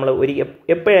പറയാൻ വേണ്ടി. നമ്മൾ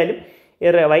എപ്പോഴായാലും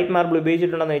വൈറ്റ് മാർബിൾ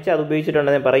ഉപയോഗിച്ചിട്ടുണ്ടെന്ന് വെച്ചാൽ അത്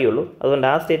ഉപയോഗിച്ചിട്ടുണ്ടെന്നേ പറയുള്ളൂ. അതുകൊണ്ട്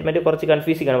ആ സ്റ്റേറ്റ്മെൻറ്റ് കുറച്ച്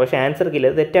കൺഫ്യൂസിംഗ് ആണ്. പക്ഷേ ആൻസർ കീയിൽ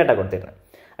അത് തെറ്റായിട്ടാണ് കൊടുത്തിരുന്നത്.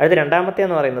 അടുത്ത 2ാമത്തെ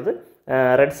എന്ന് പറയുന്നത്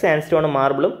റെഡ് സാൻഡ്സ്റ്റോണും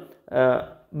മാർബിളും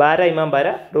ബാര, ഇമാം ബാര,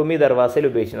 റൂമി ദർവാസയിൽ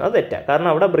ഉപയോഗിച്ചിരുന്നത്. അത് തെറ്റാണ്. കാരണം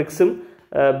അവിടെ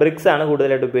ബ്രിക്സ് ആണ്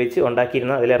കൂടുതലായിട്ട് ഉപയോഗിച്ച്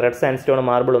ഉണ്ടാക്കിയിരുന്നത്. അതിൽ റെഡ് സാൻഡ്സ്റ്റോൺ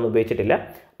മാർബിളൊന്നും ഉപയോഗിച്ചിട്ടില്ല.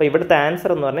 അപ്പോൾ ഇവിടുത്തെ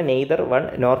ആൻസർ എന്ന് പറഞ്ഞാൽ നെയ്തർ 1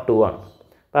 nor 2 ആണ്.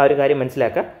 അപ്പോൾ ആ ഒരു കാര്യം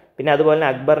മനസ്സിലാക്കുക. പിന്നെ അതുപോലെ തന്നെ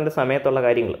അക്ബറിൻ്റെ സമയത്തുള്ള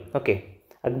കാര്യങ്ങൾ. ഓക്കെ,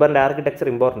 അക്ബറിൻ്റെ ആർക്കിടെക്ചർ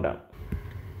ഇമ്പോർട്ടൻ്റ് ആണ്.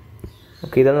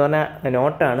 ഓക്കെ, ഇതെന്ന് പറഞ്ഞാൽ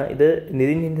നോട്ടാണ്. ഇത്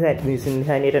നിതിൻ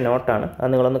സിൻഹാനിയുടെ നോട്ടാണ്. അത്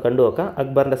നിങ്ങളൊന്ന് കണ്ടു നോക്കുക.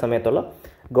 അക്ബറിൻ്റെ സമയത്തുള്ള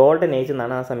ഗോൾഡൻ ഏജ്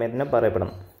എന്നാണ് ആ സമയത്തിനെ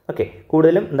പറയപ്പെടുന്നത്. ഓക്കെ,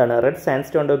 കൂടുതലും എന്താണ് റെഡ്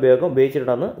സാൻഡ്സ്റ്റോണിൻ്റെ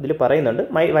ഉപയോഗിച്ചിട്ടുണ്ടെന്ന് ഇതിൽ പറയുന്നുണ്ട്.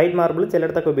 വൈറ്റ് മാർബിൾ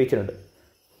ചിലയിടത്തൊക്കെ ഉപയോഗിച്ചിട്ടുണ്ട്.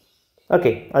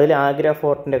 ഓക്കെ, അതിൽ ആഗ്ര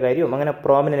ഫോർട്ടിൻ്റെ കാര്യവും അങ്ങനെ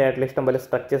പ്രോമിനൻ്റ് ആയിട്ടുള്ള ഇഷ്ടംപോലെ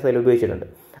സ്ട്രക്ചേഴ്സ് അതിൽ ഉപയോഗിച്ചിട്ടുണ്ട്.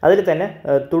 അതിൽ തന്നെ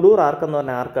തുടൂർ ആർക്ക് എന്ന്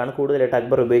പറഞ്ഞ ആർക്കാണ് കൂടുതലായിട്ട്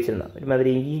അക്ബർ ഉപയോഗിച്ചിരുന്നത്.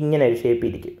 ഒരുമാതിരി ഇങ്ങനെ ഒരു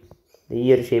ഷേപ്പിലിരിക്കും, ഈ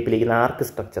ഒരു ഷേപ്പിലിരിക്കുന്ന ആർക്ക്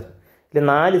സ്ട്രക്ചർ. ഇതിൽ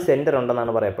 4 സെൻറ്റർ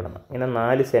ഉണ്ടെന്നാണ് പറയപ്പെടുന്നത്. ഇങ്ങനെ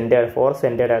 4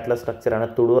 സെൻറ്റേഡ് ആയിട്ടുള്ള സ്ട്രക്ചറാണ്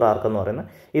തുടൂർ ആർക്ക് എന്ന് പറയുന്നത്.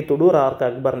 ഈ തുടൂർ ആർക്ക്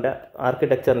അക്ബറിൻ്റെ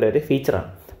ആർക്കിടെക്ചറിൻ്റെ ഒരു ഫീച്ചറാണ്.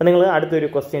 അപ്പോൾ നിങ്ങൾ അടുത്തൊരു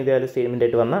ക്വസ്റ്റ്യൻ ഇതേപോലെ സ്റ്റേറ്റ്മെൻ്റ്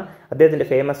ആയിട്ട് വന്നാൽ അദ്ദേഹത്തിൻ്റെ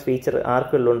ഫേമസ് ഫീച്ചർ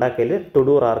ആർക്കുകളിൽ ഉണ്ടാക്കിയതിൽ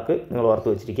തുടൂർ ആർക്ക് നിങ്ങൾ ഓർത്ത്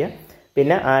വെച്ചിരിക്കുക.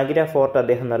 പിന്നെ ആഗ്ര ഫോർട്ട്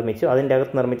അദ്ദേഹം നിർമ്മിച്ചു. അതിൻ്റെ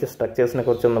അകത്ത് നിർമ്മിച്ച സ്ട്രക്ചേഴ്സിനെ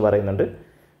കുറിച്ചൊന്ന് പറയുന്നുണ്ട്.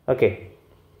 ഓക്കെ,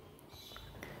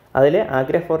 അതിൽ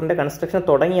ആഗ്ര ഫോർട്ടിൻ്റെ കൺസ്ട്രക്ഷൻ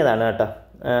തുടങ്ങിയതാണ് കേട്ടോ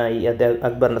ഈ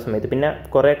അക്ബറിൻ്റെ സമയത്ത്. പിന്നെ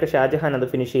കുറേയൊക്കെ ഷാജഹാൻ അത്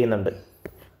ഫിനിഷ് ചെയ്യുന്നുണ്ട്.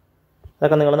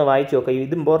 അതൊക്കെ നിങ്ങളൊന്ന് വായിച്ചു നോക്കുക.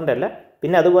 ഇത് ഇമ്പോർട്ടൻ്റ് അല്ല.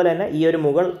 പിന്നെ അതുപോലെ തന്നെ ഈ ഒരു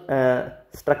മുഗൾ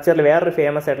സ്ട്രക്ചറിൽ വേറൊരു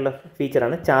ഫേമസ് ആയിട്ടുള്ള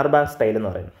ഫീച്ചറാണ് ചാർബാഗ് സ്റ്റൈൽ എന്ന്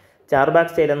പറയുന്നത്. ചാർബാഗ്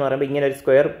സ്റ്റൈൽ എന്ന് പറയുമ്പോൾ ഇങ്ങനെ ഒരു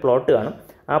സ്ക്വയർ പ്ലോട്ട് കാണും.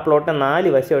 ആ പ്ലോട്ടിനെ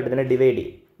 4 വശമായിട്ട് ഇതിനെ ഡിവൈഡ്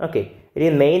ചെയ്യും. ഓക്കെ, ഇനി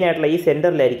മെയിൻ ആയിട്ടുള്ള ഈ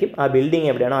സെൻറ്ററിലായിരിക്കും ആ ബിൽഡിംഗ്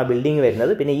എവിടെയാണോ ആ ബിൽഡിംഗ്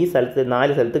വരുന്നത്. പിന്നെ ഈ സ്ഥലത്ത്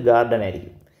 4 സ്ഥലത്ത് ഗാർഡൻ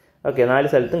ആയിരിക്കും. ഓക്കെ,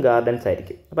 4 സ്ഥലത്തും ഗാർഡൻസ്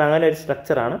ആയിരിക്കും. അപ്പോൾ അങ്ങനെ ഒരു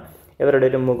സ്ട്രക്ചറാണ് ഇവരുടെ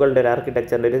ഒരു മുഗളുടെ ഒരു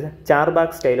ആർക്കിടെക്ചറിൻ്റെ ഒരു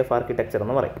ചാർബാഗ് സ്റ്റൈൽ ഓഫ് ആർക്കിടെക്ചർ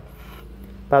എന്ന് പറയും.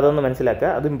 അപ്പോൾ അതൊന്ന് മനസ്സിലാക്കുക,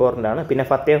 അത് ഇമ്പോർട്ടൻ്റ് ആണ്. പിന്നെ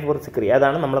ഫത്തേപൂർ സിക്രി,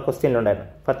 അതാണ് നമ്മളെ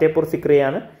ക്വസ്റ്റ്യനിലുണ്ടായിരുന്നത്. ഫത്തേപൂർ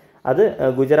സിക്രിയാണ് അത്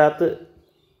ഗുജറാത്ത്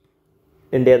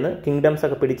ഇന്ത്യയിൽ നിന്ന് കിങ്ഡംസ്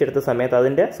ഒക്കെ പിടിച്ചെടുത്ത സമയത്ത്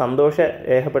അതിൻ്റെ സന്തോഷം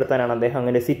രേഖപ്പെടുത്താനാണ് അദ്ദേഹം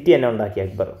അങ്ങനെ സിറ്റി തന്നെ ഉണ്ടാക്കി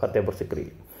അക്ബർ ഫത്തേപൂർ സിക്രിയിൽ.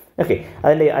 ഓക്കെ,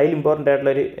 അതിൽ ഇമ്പോർട്ടൻ്റ്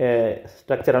ആയിട്ടുള്ളൊരു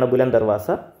സ്ട്രക്ചറാണ് ബുലന്ദ് ദർവാസ.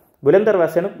 ബുലന്ദ്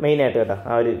ദർവാസയാണ് മെയിനായിട്ട് കേട്ടോ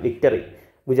ആ ഒരു വിക്ടറി,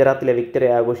 ഗുജറാത്തിലെ വിക്ടറി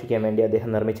ആഘോഷിക്കാൻ വേണ്ടി അദ്ദേഹം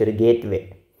നിർമ്മിച്ചൊരു ഗേറ്റ് വേ.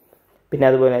 പിന്നെ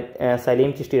അതുപോലെ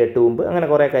സലീം ചിഷ്ടിയുടെ ടൂമ്പ്, അങ്ങനെ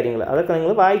കുറേ കാര്യങ്ങൾ അതൊക്കെ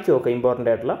നിങ്ങൾ വായിച്ചു നോക്കുക.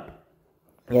 ഇമ്പോർട്ടൻ്റ് ആയിട്ടുള്ള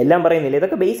എല്ലാം പറയുന്നില്ല,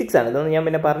 ഇതൊക്കെ ബേസിക്സ് ആണ്. ഇതൊന്നും ഞാൻ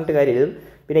പിന്നെ പറഞ്ഞിട്ട് കാര്യമില്ല.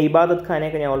 പിന്നെ ഇബാദത്ത്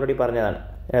ഖാനെയൊക്കെ ഞാൻ ഓൾറെഡി പറഞ്ഞതാണ്.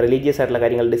 റിലീജിയസ് ആയിട്ടുള്ള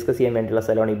കാര്യങ്ങൾ ഡിസ്കസ് ചെയ്യാൻ വേണ്ടിയുള്ള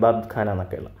സ്ഥലമാണ് ഇബാദത്ത് ഖാന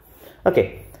എന്നൊക്കെയുള്ള. ഓക്കെ,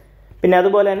 പിന്നെ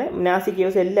അതുപോലെ തന്നെ നാസി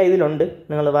കേവ്സ് എല്ലാം ഇതിലുണ്ട്,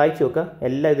 നിങ്ങൾ വായിച്ചു നോക്കുക.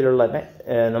 എല്ലാം ഇതിലുള്ള തന്നെ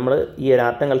നമ്മൾ ഈ ഒരു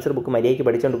ആർട്ട് ആൻഡ് കൾച്ചർ ബുക്ക് മര്യാദയ്ക്ക്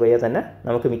പഠിച്ചുകൊണ്ട് പോയാൽ തന്നെ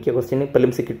നമുക്ക് മിക്ക ക്വസ്റ്റ്യന്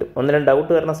പ്രിലിംസ് കിട്ടും. 1-2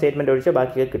 ഡൗട്ട് വരുന്ന സ്റ്റേറ്റ്മെൻറ്റ് ഒഴിച്ചാൽ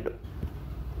ബാക്കിയൊക്കെ കിട്ടും.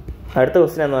 അടുത്ത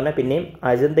ക്വസ്റ്റ്യൻ എന്ന് പറഞ്ഞാൽ പിന്നെയും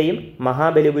അജന്തയും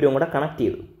മഹാബലിപുരവും കൂടെ കണക്ട്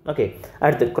ചെയ്തു. ഓക്കെ,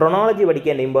 അടുത്ത് ക്രൊണോളജി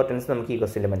പഠിക്കേണ്ട ഇമ്പോർട്ടൻസ് നമുക്ക് ഈ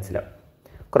ക്വസ്റ്റ്യനിൽ മനസ്സിലാവും.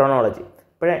 ക്രൊണോളജി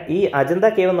ഇപ്പോഴേ ഈ അജന്ത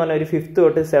കേവ് എന്ന് പറഞ്ഞാൽ ഒരു 5th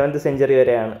തൊട്ട് 7th സെഞ്ചുറി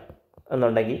വരെയാണ്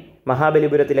എന്നുണ്ടെങ്കിൽ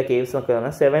മഹാബലിപുരത്തിലെ കേവ്സ് ഒക്കെ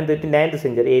പറഞ്ഞാൽ 7th to 9th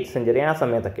century 8th century ആ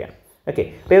സമയത്തൊക്കെയാണ്. ഓക്കെ,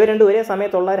 അപ്പോൾ ഇവർ രണ്ടും ഒരേ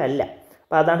സമയത്തുള്ളവരല്ല.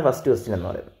 അപ്പോൾ അതാണ് ഫസ്റ്റ് ക്വസ്റ്റ്യൻ എന്ന്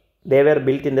പറയുന്നത്. ദേ were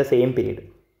built in the same period.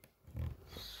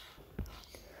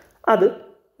 അത്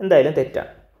എന്തായാലും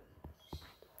തെറ്റാണ്,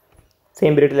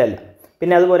 സെയിം പീരീഡിലല്ല.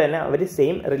 പിന്നെ അതുപോലെ തന്നെ അവർ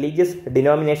സെയിം റിലീജിയസ്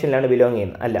ഡിനോമിനേഷനിലാണ് ബിലോങ്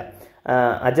ചെയ്യുന്നത് അല്ല.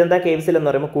 അജന്ത കേവ്സിൽ എന്ന്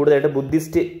പറയുമ്പോൾ കൂടുതലായിട്ട്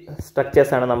ബുദ്ധിസ്റ്റ്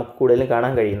സ്ട്രക്ചേഴ്സാണ് നമുക്ക് കൂടുതലും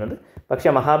കാണാൻ കഴിയുന്നത്.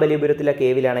 പക്ഷേ മഹാബലിപുരത്തിലെ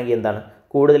കേവിലാണെങ്കിൽ എന്താണ്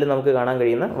കൂടുതലും നമുക്ക് കാണാൻ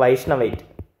കഴിയുന്ന വൈഷ്ണവൈറ്റ്,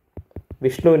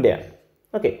 വിഷ്ണുവിൻ്റെയാണ്.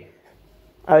 ഓക്കെ,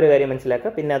 ആ ഒരു കാര്യം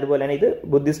മനസ്സിലാക്കുക. പിന്നെ അതുപോലെ തന്നെ ഇത്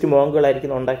ബുദ്ധിസ്റ്റ്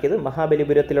മോങ്കുകളായിരിക്കും ഉണ്ടാക്കിയത്.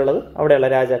 മഹാബലിപുരത്തിലുള്ളത് അവിടെയുള്ള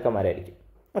രാജാക്കന്മാരായിരിക്കും.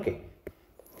 ഓക്കെ,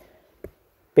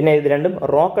 പിന്നെ ഇത് രണ്ടും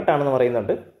റോക്കറ്റാണെന്ന്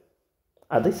പറയുന്നുണ്ട്.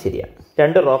 അത് ശരിയാണ്,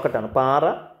 രണ്ട് റോക്കറ്റാണ്. പാറ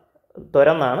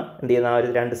തുരന്നാണ് എന്ത് ചെയ്യുന്ന ആ ഒരു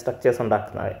രണ്ട് സ്ട്രക്ചേഴ്സ്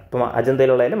ഉണ്ടാക്കുന്നത്. ഇപ്പം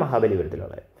അജന്തയിലുള്ളതിലും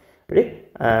മഹാബലിപുരത്തിലുള്ളതിലും. ഒരു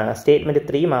സ്റ്റേറ്റ്മെൻറ്റ്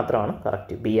 3 മാത്രമാണ്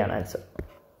കറക്റ്റ്, ബി ആണ് ആൻസർ.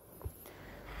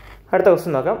 അടുത്ത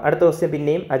ക്വസ്റ്റ്യൻ നോക്കാം. അടുത്ത ക്വസ്റ്റ്യൻ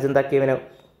പിന്നെയും അജന്ത കേവിനെ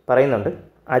പറയുന്നുണ്ട്.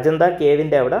 അജന്ത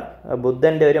കേവിൻ്റെ അവിടെ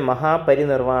ബുദ്ധൻ്റെ ഒരു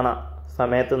മഹാപരിനിർവാണ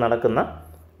സമയത്ത് നടക്കുന്ന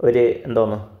ഒരു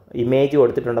എന്തോന്ന് ഇമേജ്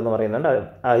കൊടുത്തിട്ടുണ്ടെന്ന് പറയുന്നുണ്ട്.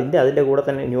 അതിൻ്റെ കൂടെ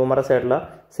തന്നെ ന്യൂമറസ് ആയിട്ടുള്ള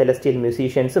സെലസ്റ്റിയൽ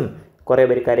മ്യൂസീഷ്യൻസും കുറേ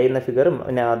പേര് കരയുന്ന ഫിഗറും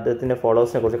പിന്നെ അദ്ദേഹത്തിൻ്റെ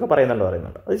ഫോളോവേഴ്സിനെ കുറിച്ചൊക്കെ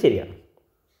പറയുന്നുണ്ട്. അത് ശരിയാണ്,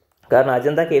 കാരണം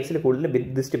അജന്ത കേവ്സിൽ കൂടുതൽ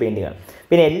ബുദ്ധിസ്റ്റ് പെയിൻറ്റിംഗ് ആണ്.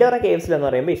 പിന്നെ എല്ലോറ കേവ്സിൽ എന്ന്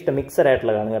പറയുമ്പോൾ ഇഷ്ടം മിക്സഡ്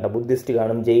ആയിട്ടുള്ള കാണും കേട്ടോ. ബുദ്ധിസ്റ്റ്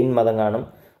കാണും, ജെയിൻ മതം കാണും,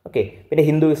 ഓക്കെ, പിന്നെ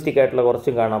ഹിന്ദുയിസ്റ്റിക് ആയിട്ടുള്ള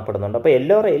കുറച്ചും കാണപ്പെടുന്നുണ്ട്. അപ്പോൾ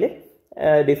എല്ലോറയിൽ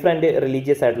ഡിഫറെൻറ്റ്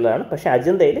റിലീജിയസ് ആയിട്ടുള്ളതാണ്, പക്ഷേ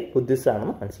അജന്തയിൽ ബുദ്ധിസ്റ്റ്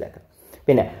ആണെന്ന് മനസ്സിലാക്കാം.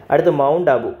 പിന്നെ അടുത്ത്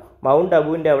മൗണ്ട്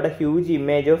അബുവിൻ്റെ അവിടെ huge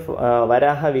image of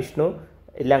Varaha, Vishnu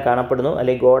എല്ലാം കാണപ്പെടുന്നു,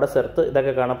 അല്ലെങ്കിൽ ഗോഡസ് എർത്ത്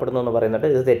ഇതൊക്കെ കാണപ്പെടുന്നു എന്ന് പറയുന്നുണ്ട്.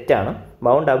 ഇത് തെറ്റാണ്.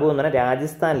 മൗണ്ട് അബു എന്ന് പറഞ്ഞാൽ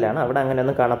രാജസ്ഥാനിലാണ്, അവിടെ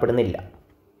അങ്ങനെയൊന്നും കാണപ്പെടുന്നില്ല.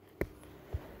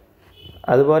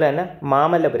 അതുപോലെ തന്നെ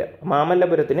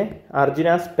മാമല്ലപുരത്തിന്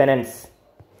അർജുനാസ് പെനൻസ്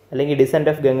അല്ലെങ്കിൽ ഡിസെൻറ്റ്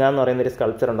ഓഫ് ഗംഗ എന്ന് പറയുന്നൊരു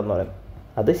സ്കൾപ്ചർ ഉണ്ടെന്ന് പറയുന്നത്.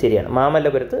 അത് ശരിയാണ്,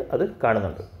 മാമല്ലപുരത്ത് അത്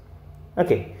കാണുന്നുണ്ട്.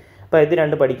 ഓക്കെ, അപ്പോൾ ഇത്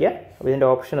രണ്ട് പഠിക്കുക. അപ്പോൾ ഇതിൻ്റെ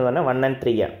ഓപ്ഷൻ എന്ന് പറഞ്ഞാൽ 1 and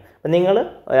 3 ആണ്. അപ്പോൾ നിങ്ങൾ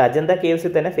അജന്ത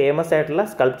കേവ്സിൽ തന്നെ ഫേമസ് ആയിട്ടുള്ള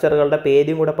സ്കൾപ്ചറുകളുടെ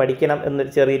പേരും കൂടെ പഠിക്കണം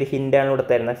എന്നൊരു ചെറിയൊരു ഹിൻ്റാണ് ഇവിടെ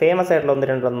തരുന്നത്. ഫേമസ് ആയിട്ടുള്ള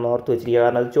 1-2 ഓർത്ത് വെച്ചിരിക്കുക,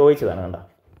 കാരണം അത് ചോദിച്ചതാണ് കണ്ടോ.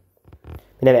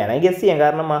 പിന്നെ വേണമെങ്കിൽ ഗസ് ചെയ്യാം,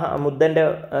 കാരണം ബുദ്ധൻ്റെ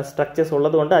സ്ട്രക്ചേഴ്സ്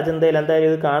ഉള്ളതുകൊണ്ട് അജന്തയിൽ എന്തായാലും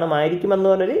ഇത് കാണുമായിരിക്കുമെന്ന്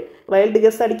പറഞ്ഞൊരു വൈൽഡ്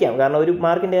ഗസ് അടിക്കാം. കാരണം ഒരു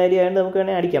മാർക്കിൻ്റെ കാര്യമായതുകൊണ്ട് നമുക്ക്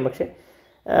വേണമെങ്കിൽ അടിക്കാം, പക്ഷേ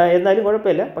എന്നാലും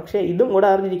കുഴപ്പമില്ല. പക്ഷേ ഇതും കൂടെ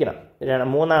അറിഞ്ഞിരിക്കണം.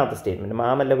 മൂന്നാമത്തെ സ്റ്റേറ്റ്മെൻറ്റ്,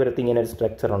 മാമല്ലപുരത്ത് ഇങ്ങനെ ഒരു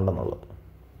സ്ട്രക്ചർ ഉണ്ടെന്നുള്ളത്.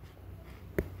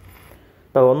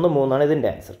 അപ്പോൾ 1, 3 ഇതിൻ്റെ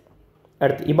ആൻസർ.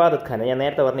 അടുത്ത് ഇബാദത്ത് ഖാന. ഞാൻ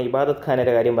നേരത്തെ പറഞ്ഞ ഇബാദത്ത്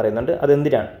ഖാനയുടെ കാര്യം പറയുന്നുണ്ട്.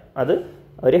 അതെന്തിനാണ്? അത്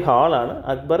ഒരു ഹാളാണ്.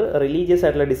 അക്ബർ റിലീജിയസ്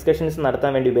ആയിട്ടുള്ള ഡിസ്കഷൻസ്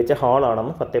നടത്താൻ വേണ്ടി ഉപയോഗിച്ച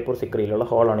ഹാളാണെന്ന് ഫത്തേപൂർ സിക്രിയിലുള്ള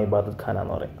ഹാളാണ് ഇബാദത്ത് ഖാന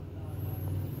എന്ന് പറയുന്നത്.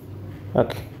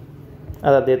 ഓക്കെ,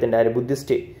 അത് അദ്ദേഹത്തിൻ്റെ ആ ഒരു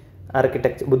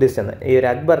ബുദ്ധിസ്റ്റ് എന്ന് ഈ ഒരു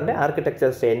അക്ബറിൻ്റെ ആർക്കിടെക്ചർ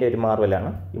സ്റ്റൈലിൻ്റെ ഒരു മാർവലാണ്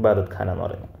ഇബാദത്ത് ഖാന എന്ന്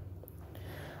പറയുന്നത്.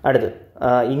 അടുത്ത്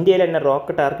ഇന്ത്യയിൽ തന്നെ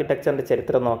റോക്കറ്റ് ആർക്കിടെക്ചറിൻ്റെ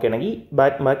ചരിത്രം നോക്കുകയാണെങ്കിൽ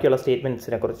ബാക്കിയുള്ള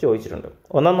സ്റ്റേറ്റ്മെൻറ്റ്സിനെ കുറിച്ച് ചോദിച്ചിട്ടുണ്ട്.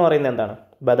 ഒന്നെന്ന് പറയുന്നത് എന്താണ്?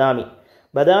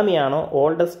 ബദാമിയാണോ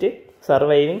ഓൾഡസ്റ്റ്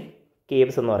സർവൈവിങ്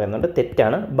കേവ്സ് എന്ന് പറയുന്നുണ്ട്.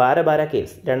 തെറ്റാണ്, ബാരബാര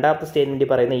കേവ്സ്. രണ്ടാമത്തെ സ്റ്റേറ്റ്മെൻറ്റിൽ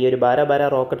പറയുന്ന ഈ ഒരു ബാരബാര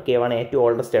റോക്കറ്റ് കേവാണ് ഏറ്റവും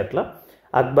ഓൾഡസ്റ്റ് ആയിട്ടുള്ള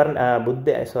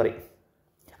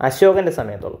അശോകൻ്റെ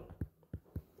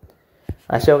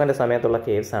സമയത്തുള്ള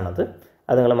കേവ്സ് ആണത്.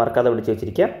 അത് നിങ്ങൾ മറക്കാതെ വിളിച്ച്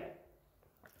വെച്ചിരിക്കുക.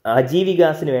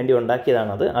 അജീവികാസിന് വേണ്ടി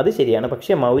ഉണ്ടാക്കിയതാണത്. അത് ശരിയാണ്,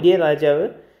 പക്ഷേ മൗര്യ രാജാവ്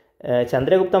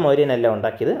ചന്ദ്രഗുപ്ത മൗര്യനല്ല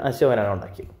ഉണ്ടാക്കിയത്, അശോകനാണ്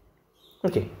ഉണ്ടാക്കിയത്.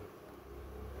 ഓക്കെ,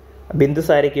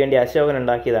 ബിന്ദുസാരയ്ക്ക് വേണ്ടി അശോകൻ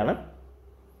ഉണ്ടാക്കിയതാണ്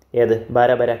ഏത്?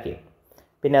 ബാരബാര കേവ്.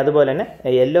 പിന്നെ അതുപോലെ തന്നെ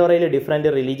എല്ലോറയിൽ ഡിഫറെൻറ്റ്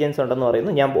റിലീജിയൻസ് ഉണ്ടെന്ന്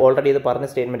പറയുന്നു. ഞാൻ ഓൾറെഡി ഇത് പറഞ്ഞ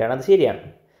സ്റ്റേറ്റ്മെൻറ്റാണ്, അത് ശരിയാണ്.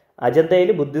 അജന്തയിൽ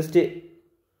ബുദ്ധിസ്റ്റ്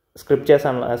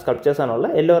സ്കൾപ്ചേഴ്സാണുള്ള,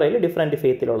 എല്ലോറയിൽ ഡിഫറെൻറ്റ്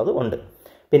ഫെയ്ത്തിലുള്ളത് ഉണ്ട്.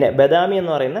 പിന്നെ ബദാമി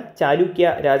എന്ന് പറയുന്ന ചാലൂക്യ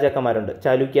രാജാക്കന്മാരുണ്ട്,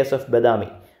 ചാലൂക്യാസ് ഓഫ് ബദാമി.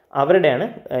 അവരുടെയാണ്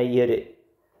ഈ ഒരു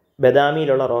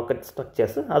ബദാമിയിലുള്ള റോക്കറ്റ്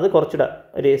സ്ട്രക്ചേഴ്സ്. അത് കുറച്ചുകൂടെ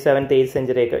ഒരു 7th 8th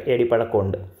century ഒക്കെ AD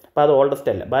പഴക്കമുണ്ട്. അപ്പോൾ അത്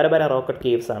ഓൾഡസ്റ്റ് അല്ല. ബാരബാര റോക്കറ്റ്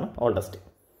കേവ്സ് ആണ് ഓൾഡസ്റ്റ്.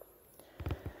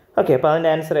 ഓക്കെ, അപ്പോൾ അതിൻ്റെ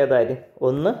ആൻസർ ഏതായാലും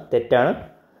 1 തെറ്റാണ്,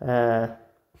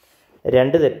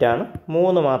 2 തെറ്റാണ്,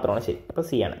 3 മാത്രമാണ് ശരി. അപ്പോൾ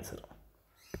സി ആണ് ആൻസർ.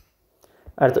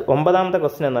 അടുത്ത് 9ാമത്തെ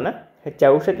ക്വസ്റ്റ്യൻ എന്ന് പറഞ്ഞാൽ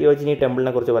ചൗഷത് യോജിനി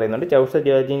ടെമ്പിളിനെ കുറിച്ച് പറയുന്നുണ്ട്. ചൗഷത്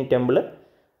യോജിനി ടെമ്പിൾ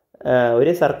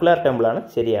ഒരു സർക്കുലർ ടെമ്പിളാണ്,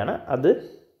 ശരിയാണ്. അത്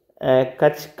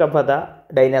കച്ച് കപത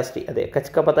ഡൈനാസ്റ്റി, അതെ,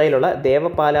 കച്ച് കപതയിലുള്ള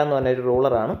ദേവപാല എന്ന് പറഞ്ഞൊരു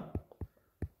റൂളറാണ്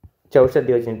ചൗഷത്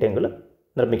യോജിനി ടെമ്പിൾ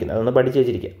നിർമ്മിക്കുന്നത്. അതൊന്ന് പഠിച്ചു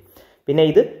വെച്ചിരിക്കുക. പിന്നെ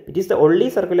it is the only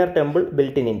circular temple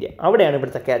built in India. അവിടെയാണ്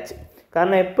ഇവിടുത്തെ ക്യാച്ച്.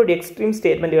 കാരണം എപ്പോഴും എക്സ്ട്രീം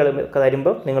സ്റ്റേറ്റ്മെൻറ്റുകൾ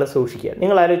തരുമ്പോൾ നിങ്ങൾ സൂക്ഷിക്കുക.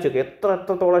 നിങ്ങൾ ആലോചിച്ച് നോക്കുക,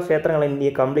 എത്രത്തോളം ക്ഷേത്രങ്ങൾ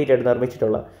ഇന്ത്യയെ കംപ്ലീറ്റ് ആയിട്ട്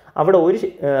നിർമ്മിച്ചിട്ടുള്ളത്. അവിടെ ഒരു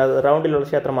റൗണ്ടിലുള്ള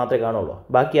ക്ഷേത്രം മാത്രമേ കാണുള്ളൂ,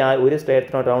 ബാക്കി ഒരു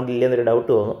ക്ഷേത്രം റൗണ്ടില്ലെന്നൊരു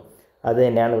ഡൗട്ട് തോന്നും. അത്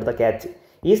തന്നെയാണ് ഇവിടുത്തെ ക്യാച്ച്.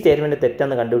 ഈ സ്റ്റേറ്റ്മെൻറ്റ്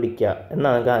തെറ്റെന്ന് കണ്ടുപിടിക്കുക എന്നാൽ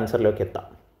നമുക്ക് ആൻസറിലേക്ക് എത്താം.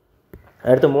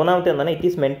 അടുത്ത 3ാമത്തെ എന്താണ്? It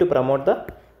is men to promote the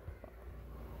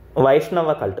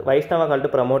Vaishnava cult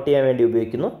promote ചെയ്യാൻ വേണ്ടി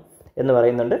ഉപയോഗിക്കുന്നു എന്ന്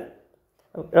പറയുന്നുണ്ട്.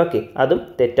 ഓക്കെ, അതും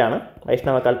തെറ്റാണ്.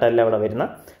 വൈഷ്ണവ കൾട്ടല്ല അവിടെ വരുന്ന.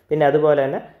 പിന്നെ അതുപോലെ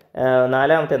തന്നെ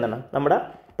 4ാമത്തെ എന്താണ്? നമ്മുടെ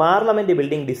പാർലമെൻറ്റ്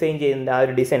ബിൽഡിംഗ് ഡിസൈൻ ചെയ്യുന്ന ആ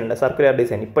ഒരു ഡിസൈൻ ഉണ്ട്, സർക്കുലർ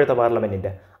ഡിസൈൻ, ഇപ്പോഴത്തെ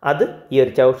പാർലമെൻറ്റിൻ്റെ, അത് ഈ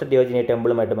ഒരു ചൗഷത് യോജിനി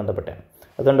ടെമ്പിളുമായിട്ട് ബന്ധപ്പെട്ടാണ്.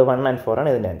 അതുകൊണ്ട് 1 and 4 ആണ്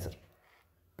ഇതിൻ്റെ ആൻസർ.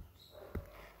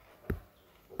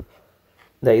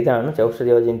 ഇതാണ് ചൗഷത്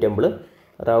യോജിനി ടെമ്പിൾ,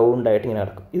 റൗണ്ടായിട്ട് ഇങ്ങനെ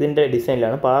നടക്കും. ഇതിൻ്റെ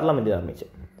ഡിസൈനിലാണ് പാർലമെൻറ്റ്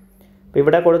നിർമ്മിച്ചത്. അപ്പോൾ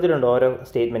ഇവിടെ കൊടുത്തിട്ടുണ്ട് ഓരോ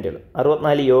സ്റ്റേറ്റ്മെൻറ്റുകൾ.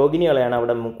 64 യോഗിനികളെയാണ്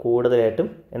അവിടെ കൂടുതലായിട്ടും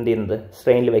എന്ത് ചെയ്യുന്നത്,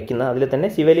 ശ്രേണിയിൽ വയ്ക്കുന്നത്. അതിൽ തന്നെ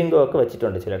ശിവലിംഗമൊക്കെ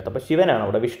വെച്ചിട്ടുണ്ട് ചിലയിടത്ത്. അപ്പോൾ ശിവനാണ്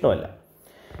അവിടെ, വിഷ്ണുവല്ല.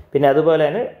 പിന്നെ അതുപോലെ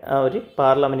തന്നെ ആ ഒരു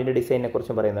പാർലമെൻറ്റിൻ്റെ ഡിസൈനിനെ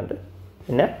കുറിച്ചും പറയുന്നുണ്ട്.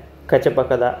 പിന്നെ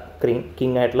കച്ചപ്പക്കഥ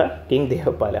കിങ് ആയിട്ടുള്ള കിങ്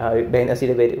ദേവപാല, ആ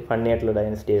ഡൈനാസ്റ്റിയുടെ പേര്, ഫണ്ണി ആയിട്ടുള്ള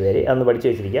ഡൈനാസ്റ്റിയുടെ പേര്, അതൊന്ന് പഠിച്ചു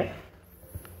വെച്ചിരിക്കുക.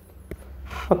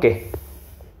 ഓക്കെ.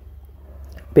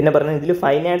 പിന്നെ പറഞ്ഞാൽ ഇതിൽ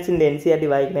ഫൈൻ ആർട്സിൻ്റെ NCERT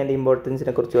വായിക്കുന്നതിൻ്റെ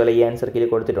ഇമ്പോർട്ടൻസിനെ കുറിച്ച് പോലെ ഈ ആൻസർ കീഴിൽ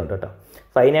കൊടുത്തിട്ടുണ്ട് കേട്ടോ.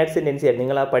 ഫൈൻ ആർട്സിൻ്റെ NCERT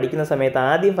നിങ്ങൾ ആ പഠിക്കുന്ന സമയത്ത്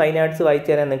ആദ്യം ഫൈൻ ആർട്സ് വായിച്ചു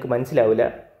തരാൻ നിങ്ങൾക്ക് മനസ്സിലാവില്ല.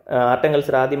 ആർട്ട് ആൻഡ്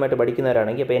കൾച്ചർ ആദ്യമായിട്ട്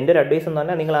പഠിക്കുന്നവരാണെങ്കിൽ. അപ്പോൾ എൻ്റെ ഒരു അഡ്വൈസ് എന്ന്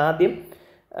പറഞ്ഞാൽ നിങ്ങൾ ആദ്യം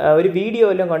ഒരു വീഡിയോ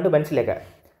എല്ലാം കണ്ട് മനസ്സിലാക്കുക.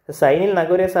 സൈനിൽ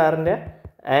നഗോരെ സാറിൻ്റെ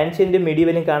ആൻഷ്യൻ്റ്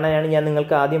മിഡീവലും കാണാനാണ് ഞാൻ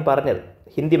നിങ്ങൾക്ക് ആദ്യം പറഞ്ഞത്,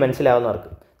 ഹിന്ദി മനസ്സിലാവുന്നവർക്ക്.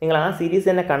 നിങ്ങൾ ആ സീരീസ്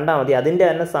തന്നെ കണ്ടാൽ മതി. അതിൻ്റെ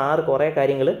തന്നെ സാറ് കുറേ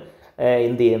കാര്യങ്ങൾ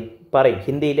എന്ത് ചെയ്യും പറയും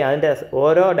ഹിന്ദിയിൽ. അതിൻ്റെ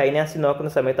ഓരോ ഡൈനാസ്റ്റി നോക്കുന്ന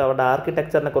സമയത്ത് അവരുടെ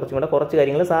ആർക്കിടെക്ചറിനെ കുറിച്ചും കൂടെ കുറച്ച്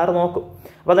കാര്യങ്ങൾ സാറ് നോക്കും.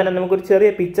 അപ്പോൾ തന്നെ നമുക്കൊരു ചെറിയ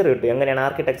പിക്ചർ കിട്ടും എങ്ങനെയാണ്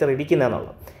ആർക്കിടെക്ചർ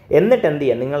ഇരിക്കുന്നതെന്നുള്ളത്. എന്നിട്ട് എന്ത്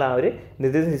ചെയ്യുക, നിങ്ങൾ ആ ഒരു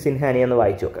നിതിൻ സിൻഹാനി എന്ന്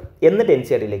വായിച്ചു നോക്കുക. എന്നിട്ട്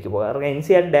NCERTയിലേക്ക് പോകുക. കാരണം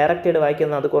NCERT ഡയറക്റ്റായിട്ട്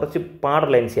വായിക്കുന്നത് അത് കുറച്ച്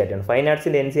പാടുള്ള NCERT ആണ്. ഫൈൻ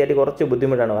ആർട്സിൻ്റെ NCERT കുറച്ച്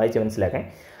ബുദ്ധിമുട്ടാണ് വായിച്ച് മനസ്സിലാക്കാൻ.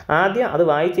 ആദ്യം അത്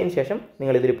വായിച്ചതിന് ശേഷം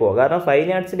നിങ്ങൾ ഇതിൽ പോകുക. കാരണം ഫൈൻ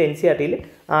ആർട്സിൻ്റെ NCERTയിൽ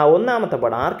ആ ഒന്നാമത്തെ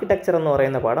പാഠം ആർക്കിടെക്ചർ എന്ന്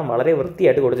പറയുന്ന പാഠം വളരെ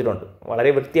വൃത്തിയായിട്ട് കൊടുത്തിട്ടുണ്ട്.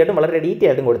 വളരെ വൃത്തിയായിട്ടും വളരെ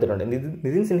ഡീറ്റെയിൽ ആയിട്ടും കൊടുത്തിട്ടുണ്ട്.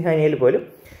 നിതിൻ സിൻഹാനിയിൽ പോലും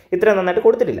ഇത്ര നന്നായിട്ട്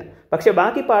കൊടുത്തിട്ടില്ല. പക്ഷേ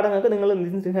ബാക്കി പാഠങ്ങൾക്ക് നിങ്ങൾ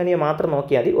നിതിൻ സിൻഹാനിയെ മാത്രം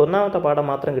നോക്കിയാൽ മതി. ഒന്നാമത്തെ പാഠം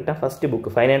മാത്രം കിട്ടാൻ ഫസ്റ്റ് ബുക്ക്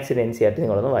ഫൈൻ ആർട്സിൻ്റെ NCERT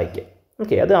നിങ്ങളൊന്ന് വായിക്കുക.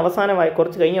 ഓക്കെ, അത് അവസാനം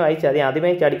കുറച്ച് കഴിഞ്ഞ് വായിച്ചാൽ മതി.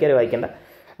 ആദ്യമേ ചാടിക്കാതെ വായിക്കേണ്ട.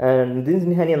 നിതിൻ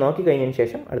സിൻഹാനിയെ നോക്കി കഴിഞ്ഞതിന്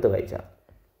ശേഷം അടുത്ത് വായിച്ചാൽ.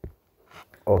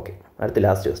 ഓക്കെ, അടുത്ത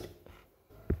ലാസ്റ്റ് ക്വസ്റ്റ്യൻ.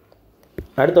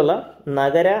 അടുത്തുള്ള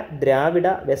നഗര ദ്രാവിഡ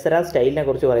വെസര സ്റ്റൈലിനെ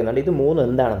കുറിച്ച് പറയുന്നുണ്ട്. ഇത് മൂന്നും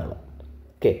എന്താണെന്നുള്ളത്.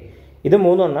 ഓക്കെ, ഇത്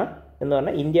മൂന്നെണ്ണം എന്ന്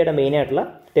പറഞ്ഞാൽ ഇന്ത്യയുടെ മെയിനായിട്ടുള്ള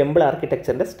ടെമ്പിൾ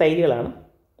ആർക്കിടെക്ചറിൻ്റെ സ്റ്റൈലുകളാണ്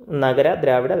നഗര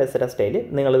ദ്രാവിഡ വെസര സ്റ്റൈല്.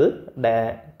 നിങ്ങളിത്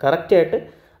കറക്റ്റായിട്ട്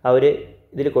അവർ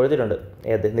ഇതിൽ കൊടുത്തിട്ടുണ്ട്,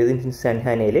 ഏത് നിതിൻ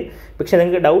സിൻഹാനിയിൽ. പക്ഷേ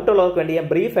നിങ്ങൾക്ക് ഡൗട്ടുള്ളവർക്ക് വേണ്ടി ഞാൻ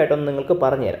ബ്രീഫായിട്ടൊന്ന് നിങ്ങൾക്ക്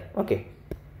പറഞ്ഞുതരാം. ഓക്കെ,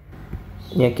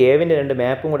 ഞാൻ കേവിൻ്റെ 2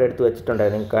 മാപ്പും കൂടെ എടുത്ത്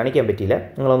വെച്ചിട്ടുണ്ടായിരുന്നു, നിങ്ങൾക്ക് കാണിക്കാൻ പറ്റിയില്ല.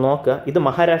 നിങ്ങളൊന്ന് നോക്കുക. ഇത്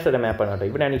മഹാരാഷ്ട്രയുടെ മാപ്പാണ് കേട്ടോ.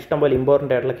 ഇവിടെയാണ് ഇഷ്ടംപോലെ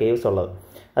ഇമ്പോർട്ടൻ്റ് ആയിട്ടുള്ള കേവ്സ് ഉള്ളത്.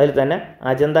 അതിൽ തന്നെ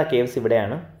അജന്ത കേവ്സ്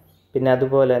ഇവിടെയാണ്. പിന്നെ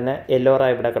അതുപോലെ തന്നെ എല്ലോറ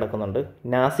ഇവിടെ കിടക്കുന്നുണ്ട്,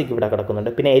 നാസിക് ഇവിടെ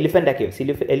കിടക്കുന്നുണ്ട്. പിന്നെ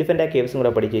എലിഫൻ്റ കേവ്സും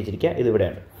കൂടെ പഠിച്ച് വെച്ചിരിക്കുക. ഇത്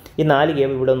ഇവിടെയാണ്. ഈ 4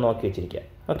 കേവ് ഇവിടെ ഒന്ന് നോക്കി വെച്ചിരിക്കുക.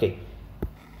 ഓക്കെ,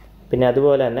 പിന്നെ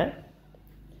അതുപോലെ തന്നെ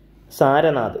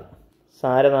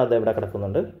സാരനാഥ് ഇവിടെ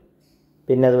കിടക്കുന്നുണ്ട്.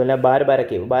 പിന്നെ അതുപോലെ ബാരബാര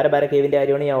കേവിൻ്റെ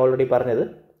കാര്യമാണ് ഞാൻ ഓൾറെഡി പറഞ്ഞത്.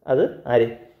 അത് ആര്,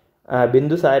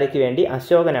 ബിന്ദുസാരയ്ക്ക് വേണ്ടി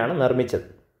അശോകനാണ് നിർമ്മിച്ചത്.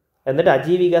 എന്നിട്ട്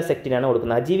അജീവിക സെക്റ്റിനാണ്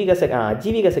കൊടുക്കുന്നത്. അജീവിക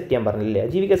സെക്റ്റ് ഞാൻ പറഞ്ഞില്ലേ.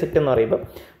 അജീവിക സെക്റ്റ് എന്ന് പറയുമ്പോൾ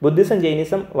ബുദ്ധിസം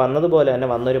ജൈനിസം വന്നതുപോലെ തന്നെ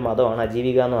വന്നൊരു മതമാണ്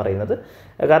അജീവിക എന്ന് പറയുന്നത്.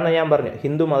 കാരണം ഞാൻ പറഞ്ഞു,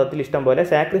 ഹിന്ദു മതത്തിൽ ഇഷ്ടംപോലെ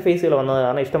സാക്രിഫൈസുകൾ വന്നത്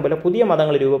കാരണം ഇഷ്ടംപോലെ പുതിയ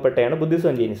മതങ്ങൾ രൂപപ്പെട്ടതാണ്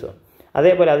ബുദ്ധിസവും ജൈനിസവും.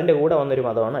 അതേപോലെ അതിൻ്റെ കൂടെ വന്നൊരു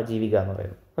മതമാണ് അജീവിക എന്ന്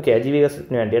പറയുന്നത്. ഓക്കെ, അജീവിക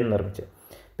സെക്റ്റിന് വേണ്ടിയാണ് നിർമ്മിച്ചത്.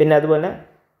 പിന്നെ അതുപോലെ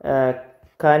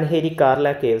കാൻഹേരി കാർല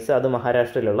കേവ്സ്, അത്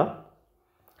മഹാരാഷ്ട്രയിലുള്ള.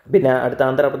 പിന്നെ അടുത്ത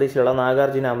ആന്ധ്രാപ്രദേശിലുള്ള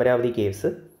നാഗാർജുന അമരാവതി കേവ്സ്,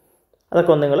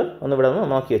 അതൊക്കെ നിങ്ങൾ ഇവിടെ ഒന്ന്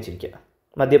നോക്കി വെച്ചിരിക്കുക.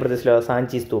 മധ്യപ്രദേശിലെ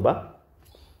സാഞ്ചി സ്തൂപ.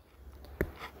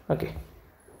 ഓക്കെ,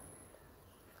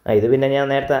 ഇത് പിന്നെ ഞാൻ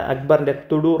നേരത്തെ അക്ബറിൻ്റെ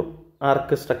തുഡൂർ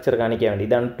ആർക്ക് സ്ട്രക്ചർ കാണിക്കാൻ വേണ്ടി,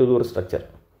 ഇതാണ് തുഡൂർ സ്ട്രക്ചർ.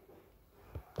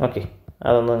 ഓക്കെ,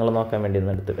 അതൊന്ന് നിങ്ങൾ നോക്കാൻ വേണ്ടി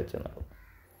ഒന്ന് എടുത്ത് വെച്ചെന്നാണ്.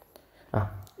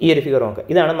 ഈ ഒരു ഫിഗർ നോക്കാം.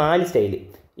 ഇതാണ് 4 സ്റ്റൈല്.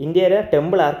 ഇന്ത്യയിലെ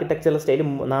ടെമ്പിൾ ആർക്കിടെക്ചറൽ സ്റ്റൈൽ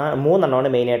 3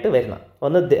 മെയിനായിട്ട് വരുന്നത്.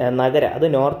 ഒന്ന് നഗര, അത്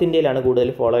നോർത്ത് ഇന്ത്യയിലാണ്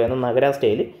കൂടുതൽ ഫോളോ ചെയ്യുന്നത്, നഗര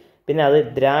സ്റ്റൈല്. പിന്നെ അത്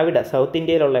ദ്രാവിഡ, സൗത്ത്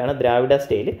ഇന്ത്യയിലുള്ളതാണ് ദ്രാവിഡ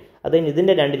സ്റ്റൈല്. അത്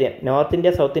ഇതിൻ്റെ 2 north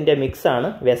India south India മിക്സാണ്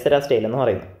വെസര style എന്ന്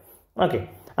പറയുന്നത്. ഓക്കെ,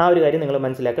 ആ ഒരു കാര്യം നിങ്ങൾ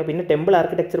മനസ്സിലാക്കുക. പിന്നെ ടെമ്പിൾ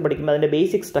ആർക്കിടെക്ചർ പഠിക്കുമ്പോൾ അതിൻ്റെ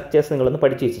ബേസിക് സ്ട്രക്ചേഴ്സ് നിങ്ങളൊന്ന്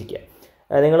പഠിച്ചു വെച്ചിരിക്കുക.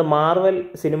 നിങ്ങൾ മാർവൽ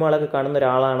സിനിമകളൊക്കെ കാണുന്ന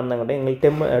ഒരാളാണെന്നുണ്ടെങ്കിൽ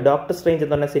നിങ്ങൾ ഡോക്ടർ സ്ട്രേഞ്ച്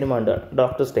എന്ന് പറഞ്ഞ സിനിമ ഉണ്ട്,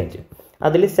 ഡോക്ടർ സ്ട്രേഞ്ച്.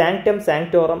 അതിൽ സാങ്ക്ടം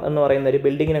സാങ്ക്ടോറം എന്ന് പറയുന്ന ഒരു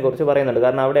ബിൽഡിങ്ങിനെ കുറിച്ച് പറയുന്നുണ്ട്.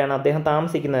 കാരണം അവിടെയാണ് അദ്ദേഹം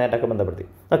താമസിക്കുന്നതായിട്ടൊക്കെ ബന്ധപ്പെടുത്തി.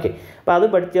 ഓക്കെ, അപ്പോൾ അത്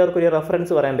പഠിച്ചവർക്കൊരു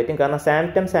റെഫറൻസ് പറയാൻ പറ്റും. കാരണം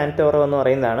സാങ്ക്ടം സാങ്ക്ടോറം എന്ന്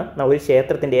പറയുന്നതാണ് ഒരു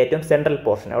ക്ഷേത്രത്തിൻ്റെ ഏറ്റവും സെൻട്രൽ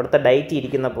പോർഷൻ, അവിടുത്തെ ഡൈറ്റി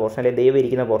ഇരിക്കുന്ന പോർഷൻ, അല്ലെങ്കിൽ ദൈവം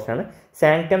ഇരിക്കുന്ന പോർഷനാണ്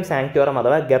സാങ്ക്ടം സാങ്ക്ടോറം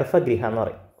അഥവാ ഗർഭഗൃഹ എന്ന്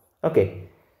പറയും. ഓക്കെ,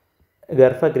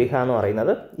 ഗർഭഗൃഹ എന്ന്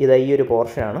പറയുന്നത് ഇത് ഈ ഒരു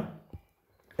പോർഷനാണ്.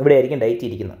 ഇവിടെ ആയിരിക്കും ഡൈറ്റി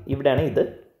ഇരിക്കുന്നത്.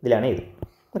 ഇതിലാണ് ഇത്.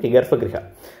 ഓക്കെ, ഗർഭഗൃഹ.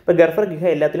 അപ്പോൾ ഗർഭഗൃഹ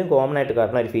എല്ലാത്തിലും കോമൺ ആയിട്ട്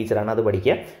കാണുന്ന ഒരു ഫീച്ചറാണ്, അത്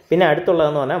പഠിക്കുക. പിന്നെ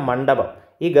അടുത്തുള്ളതെന്ന് പറഞ്ഞാൽ മണ്ഡപം.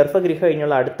 ഈ ഗർഭഗൃഹ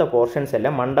കഴിഞ്ഞുള്ള അടുത്ത പോർഷൻസ്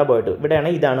എല്ലാം മണ്ഡപമായിട്ട്,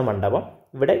 ഇതാണ് മണ്ഡപം,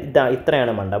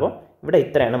 ഇത്രയാണ് മണ്ഡപം,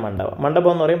 ഇത്രയാണ് മണ്ഡപം.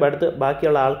 മണ്ഡപം എന്ന് പറയുമ്പോൾ അടുത്ത്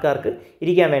ബാക്കിയുള്ള ആൾക്കാർക്ക്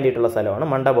ഇരിക്കാൻ വേണ്ടിയിട്ടുള്ള സ്ഥലമാണ്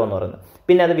മണ്ഡപം എന്ന് പറയുന്നത്.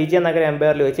 പിന്നെ അത് വിജയനഗര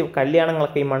എംപയറിൽ വെച്ച്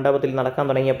കല്യാണങ്ങളൊക്കെ ഈ മണ്ഡപത്തിൽ നടക്കാൻ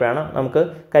തുടങ്ങിയപ്പോഴാണ് നമുക്ക്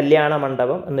കല്യാണ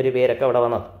മണ്ഡപം എന്നൊരു പേരൊക്കെ അവിടെ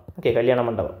വന്നത്. ഓക്കെ, കല്യാണ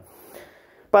മണ്ഡപം.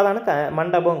 അപ്പോൾ അതാണ്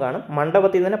മണ്ഡപവും കാണും.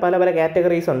 മണ്ഡപത്തിൽ തന്നെ പല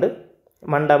കാറ്റഗറീസ് ഉണ്ട്.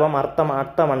 മണ്ഡപം,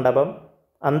 അർത്ഥമണ്ഡപം,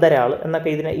 അന്തരാൾ എന്നൊക്കെ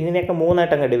ഇതിനെയൊക്കെ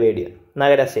 3ആയിട്ട് അങ്ങ് ഡിവൈഡ് ചെയ്യുക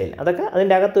നഗര സ്റ്റൈൽ. അതൊക്കെ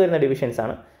അതിൻ്റെ അകത്ത് വരുന്ന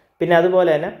ഡിവിഷൻസാണ്. പിന്നെ അതുപോലെ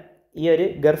തന്നെ ഈ ഒരു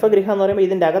ഗർഭഗൃഹം എന്ന് പറയുമ്പോൾ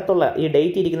ഇതിൻ്റെ അകത്തുള്ള ഈ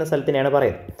ഡേറ്റ് ഇരിക്കുന്ന സ്ഥലത്തിനെയാണ്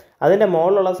പറയുന്നത്. അതിൻ്റെ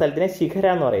മുകളിലുള്ള സ്ഥലത്തിനെ ശിഖര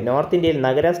എന്ന് പറയും. നോർത്ത് ഇന്ത്യയിൽ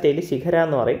നഗര സ്റ്റൈലിൽ ശിഖര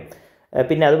എന്ന് പറയും.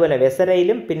 പിന്നെ അതുപോലെ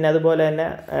വെസരയിലും പിന്നെ അതുപോലെ തന്നെ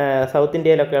സൗത്ത്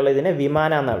ഇന്ത്യയിലൊക്കെ ഉള്ള ഇതിനെ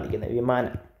വിമാന എന്നാണ് വിളിക്കുന്നത്.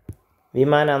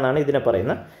 വിമാന എന്നാണ് ഇതിനെ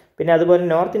പറയുന്നത്. പിന്നെ അതുപോലെ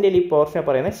നോർത്ത് ഇന്ത്യയിൽ ഈ പോർഷനെ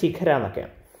പറയുന്നത് ശിഖര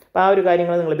എന്നൊക്കെയാണ്. അപ്പോൾ ആ ഒരു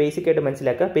കാര്യങ്ങൾ നിങ്ങൾ ബേസിക്കായിട്ട്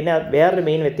മനസ്സിലാക്കുക. പിന്നെ വേറൊരു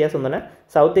മെയിൻ വ്യത്യാസം എന്ന് പറഞ്ഞാൽ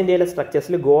സൗത്ത് ഇന്ത്യയിലെ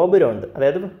സ്ട്രക്ചേഴ്സിൽ ഗോപുരമുണ്ട്.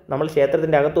 അതായത് നമ്മൾ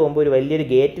ക്ഷേത്രത്തിൻ്റെ അകത്ത് പോകുമ്പോൾ ഒരു വലിയൊരു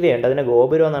ഗേറ്റ് വേ ഉണ്ട്, അതിനെ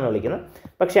ഗോപുരം എന്നാണ് വിളിക്കുന്നത്.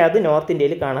 പക്ഷേ അത് നോർത്ത്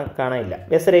ഇന്ത്യയിൽ കാണാനില്ല.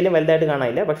 വെസറയിലും വലുതായിട്ട്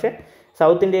കാണാനില്ല. പക്ഷേ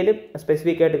സൗത്ത് ഇന്ത്യയിൽ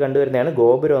സ്പെസിഫിക് ആയിട്ട് കണ്ടുവരുന്നതാണ്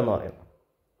ഗോപുരം എന്ന് പറയുന്നത്.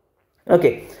 ഓക്കെ,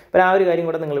 അപ്പോൾ ആ ഒരു കാര്യം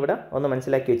കൂടെ നിങ്ങളിവിടെ ഒന്ന്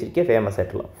മനസ്സിലാക്കി വെച്ചിരിക്കുക. ഫേമസ്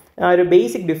ആയിട്ടുള്ള ആ ഒരു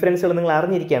ബേസിക് ഡിഫറൻസുകൾ നിങ്ങൾ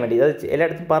അറിഞ്ഞിരിക്കാൻ വേണ്ടി. അത്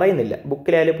എല്ലായിടത്തും പറയുന്നില്ല,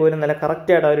 ബുക്കിലായാലും പോലും നല്ല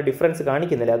കറക്റ്റായിട്ട് ആ ഒരു ഡിഫറൻസ്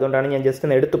കാണിക്കുന്നില്ല. അതുകൊണ്ടാണ് ഞാൻ ജസ്റ്റ്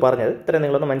ഒന്ന് എടുത്ത് പറഞ്ഞത്. ഇത്രയും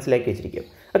നിങ്ങളൊന്ന് മനസ്സിലാക്കി വെച്ചിരിക്കും.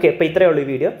 ഓക്കെ, അപ്പോൾ ഇത്രയേ ഉള്ളൂ ഈ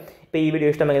വീഡിയോ. ഇപ്പോൾ ഈ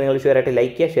വീഡിയോ ഇഷ്ടമെങ്കിൽ നിങ്ങൾ ഷുവറായിട്ട്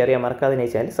ലൈക്ക് ചെയ്യുക, ഷെയർ ചെയ്യാൻ മറക്കാതെ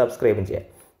ചാനൽ സബ്സ്ക്രൈബും ചെയ്യാം.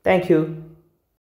 താങ്ക്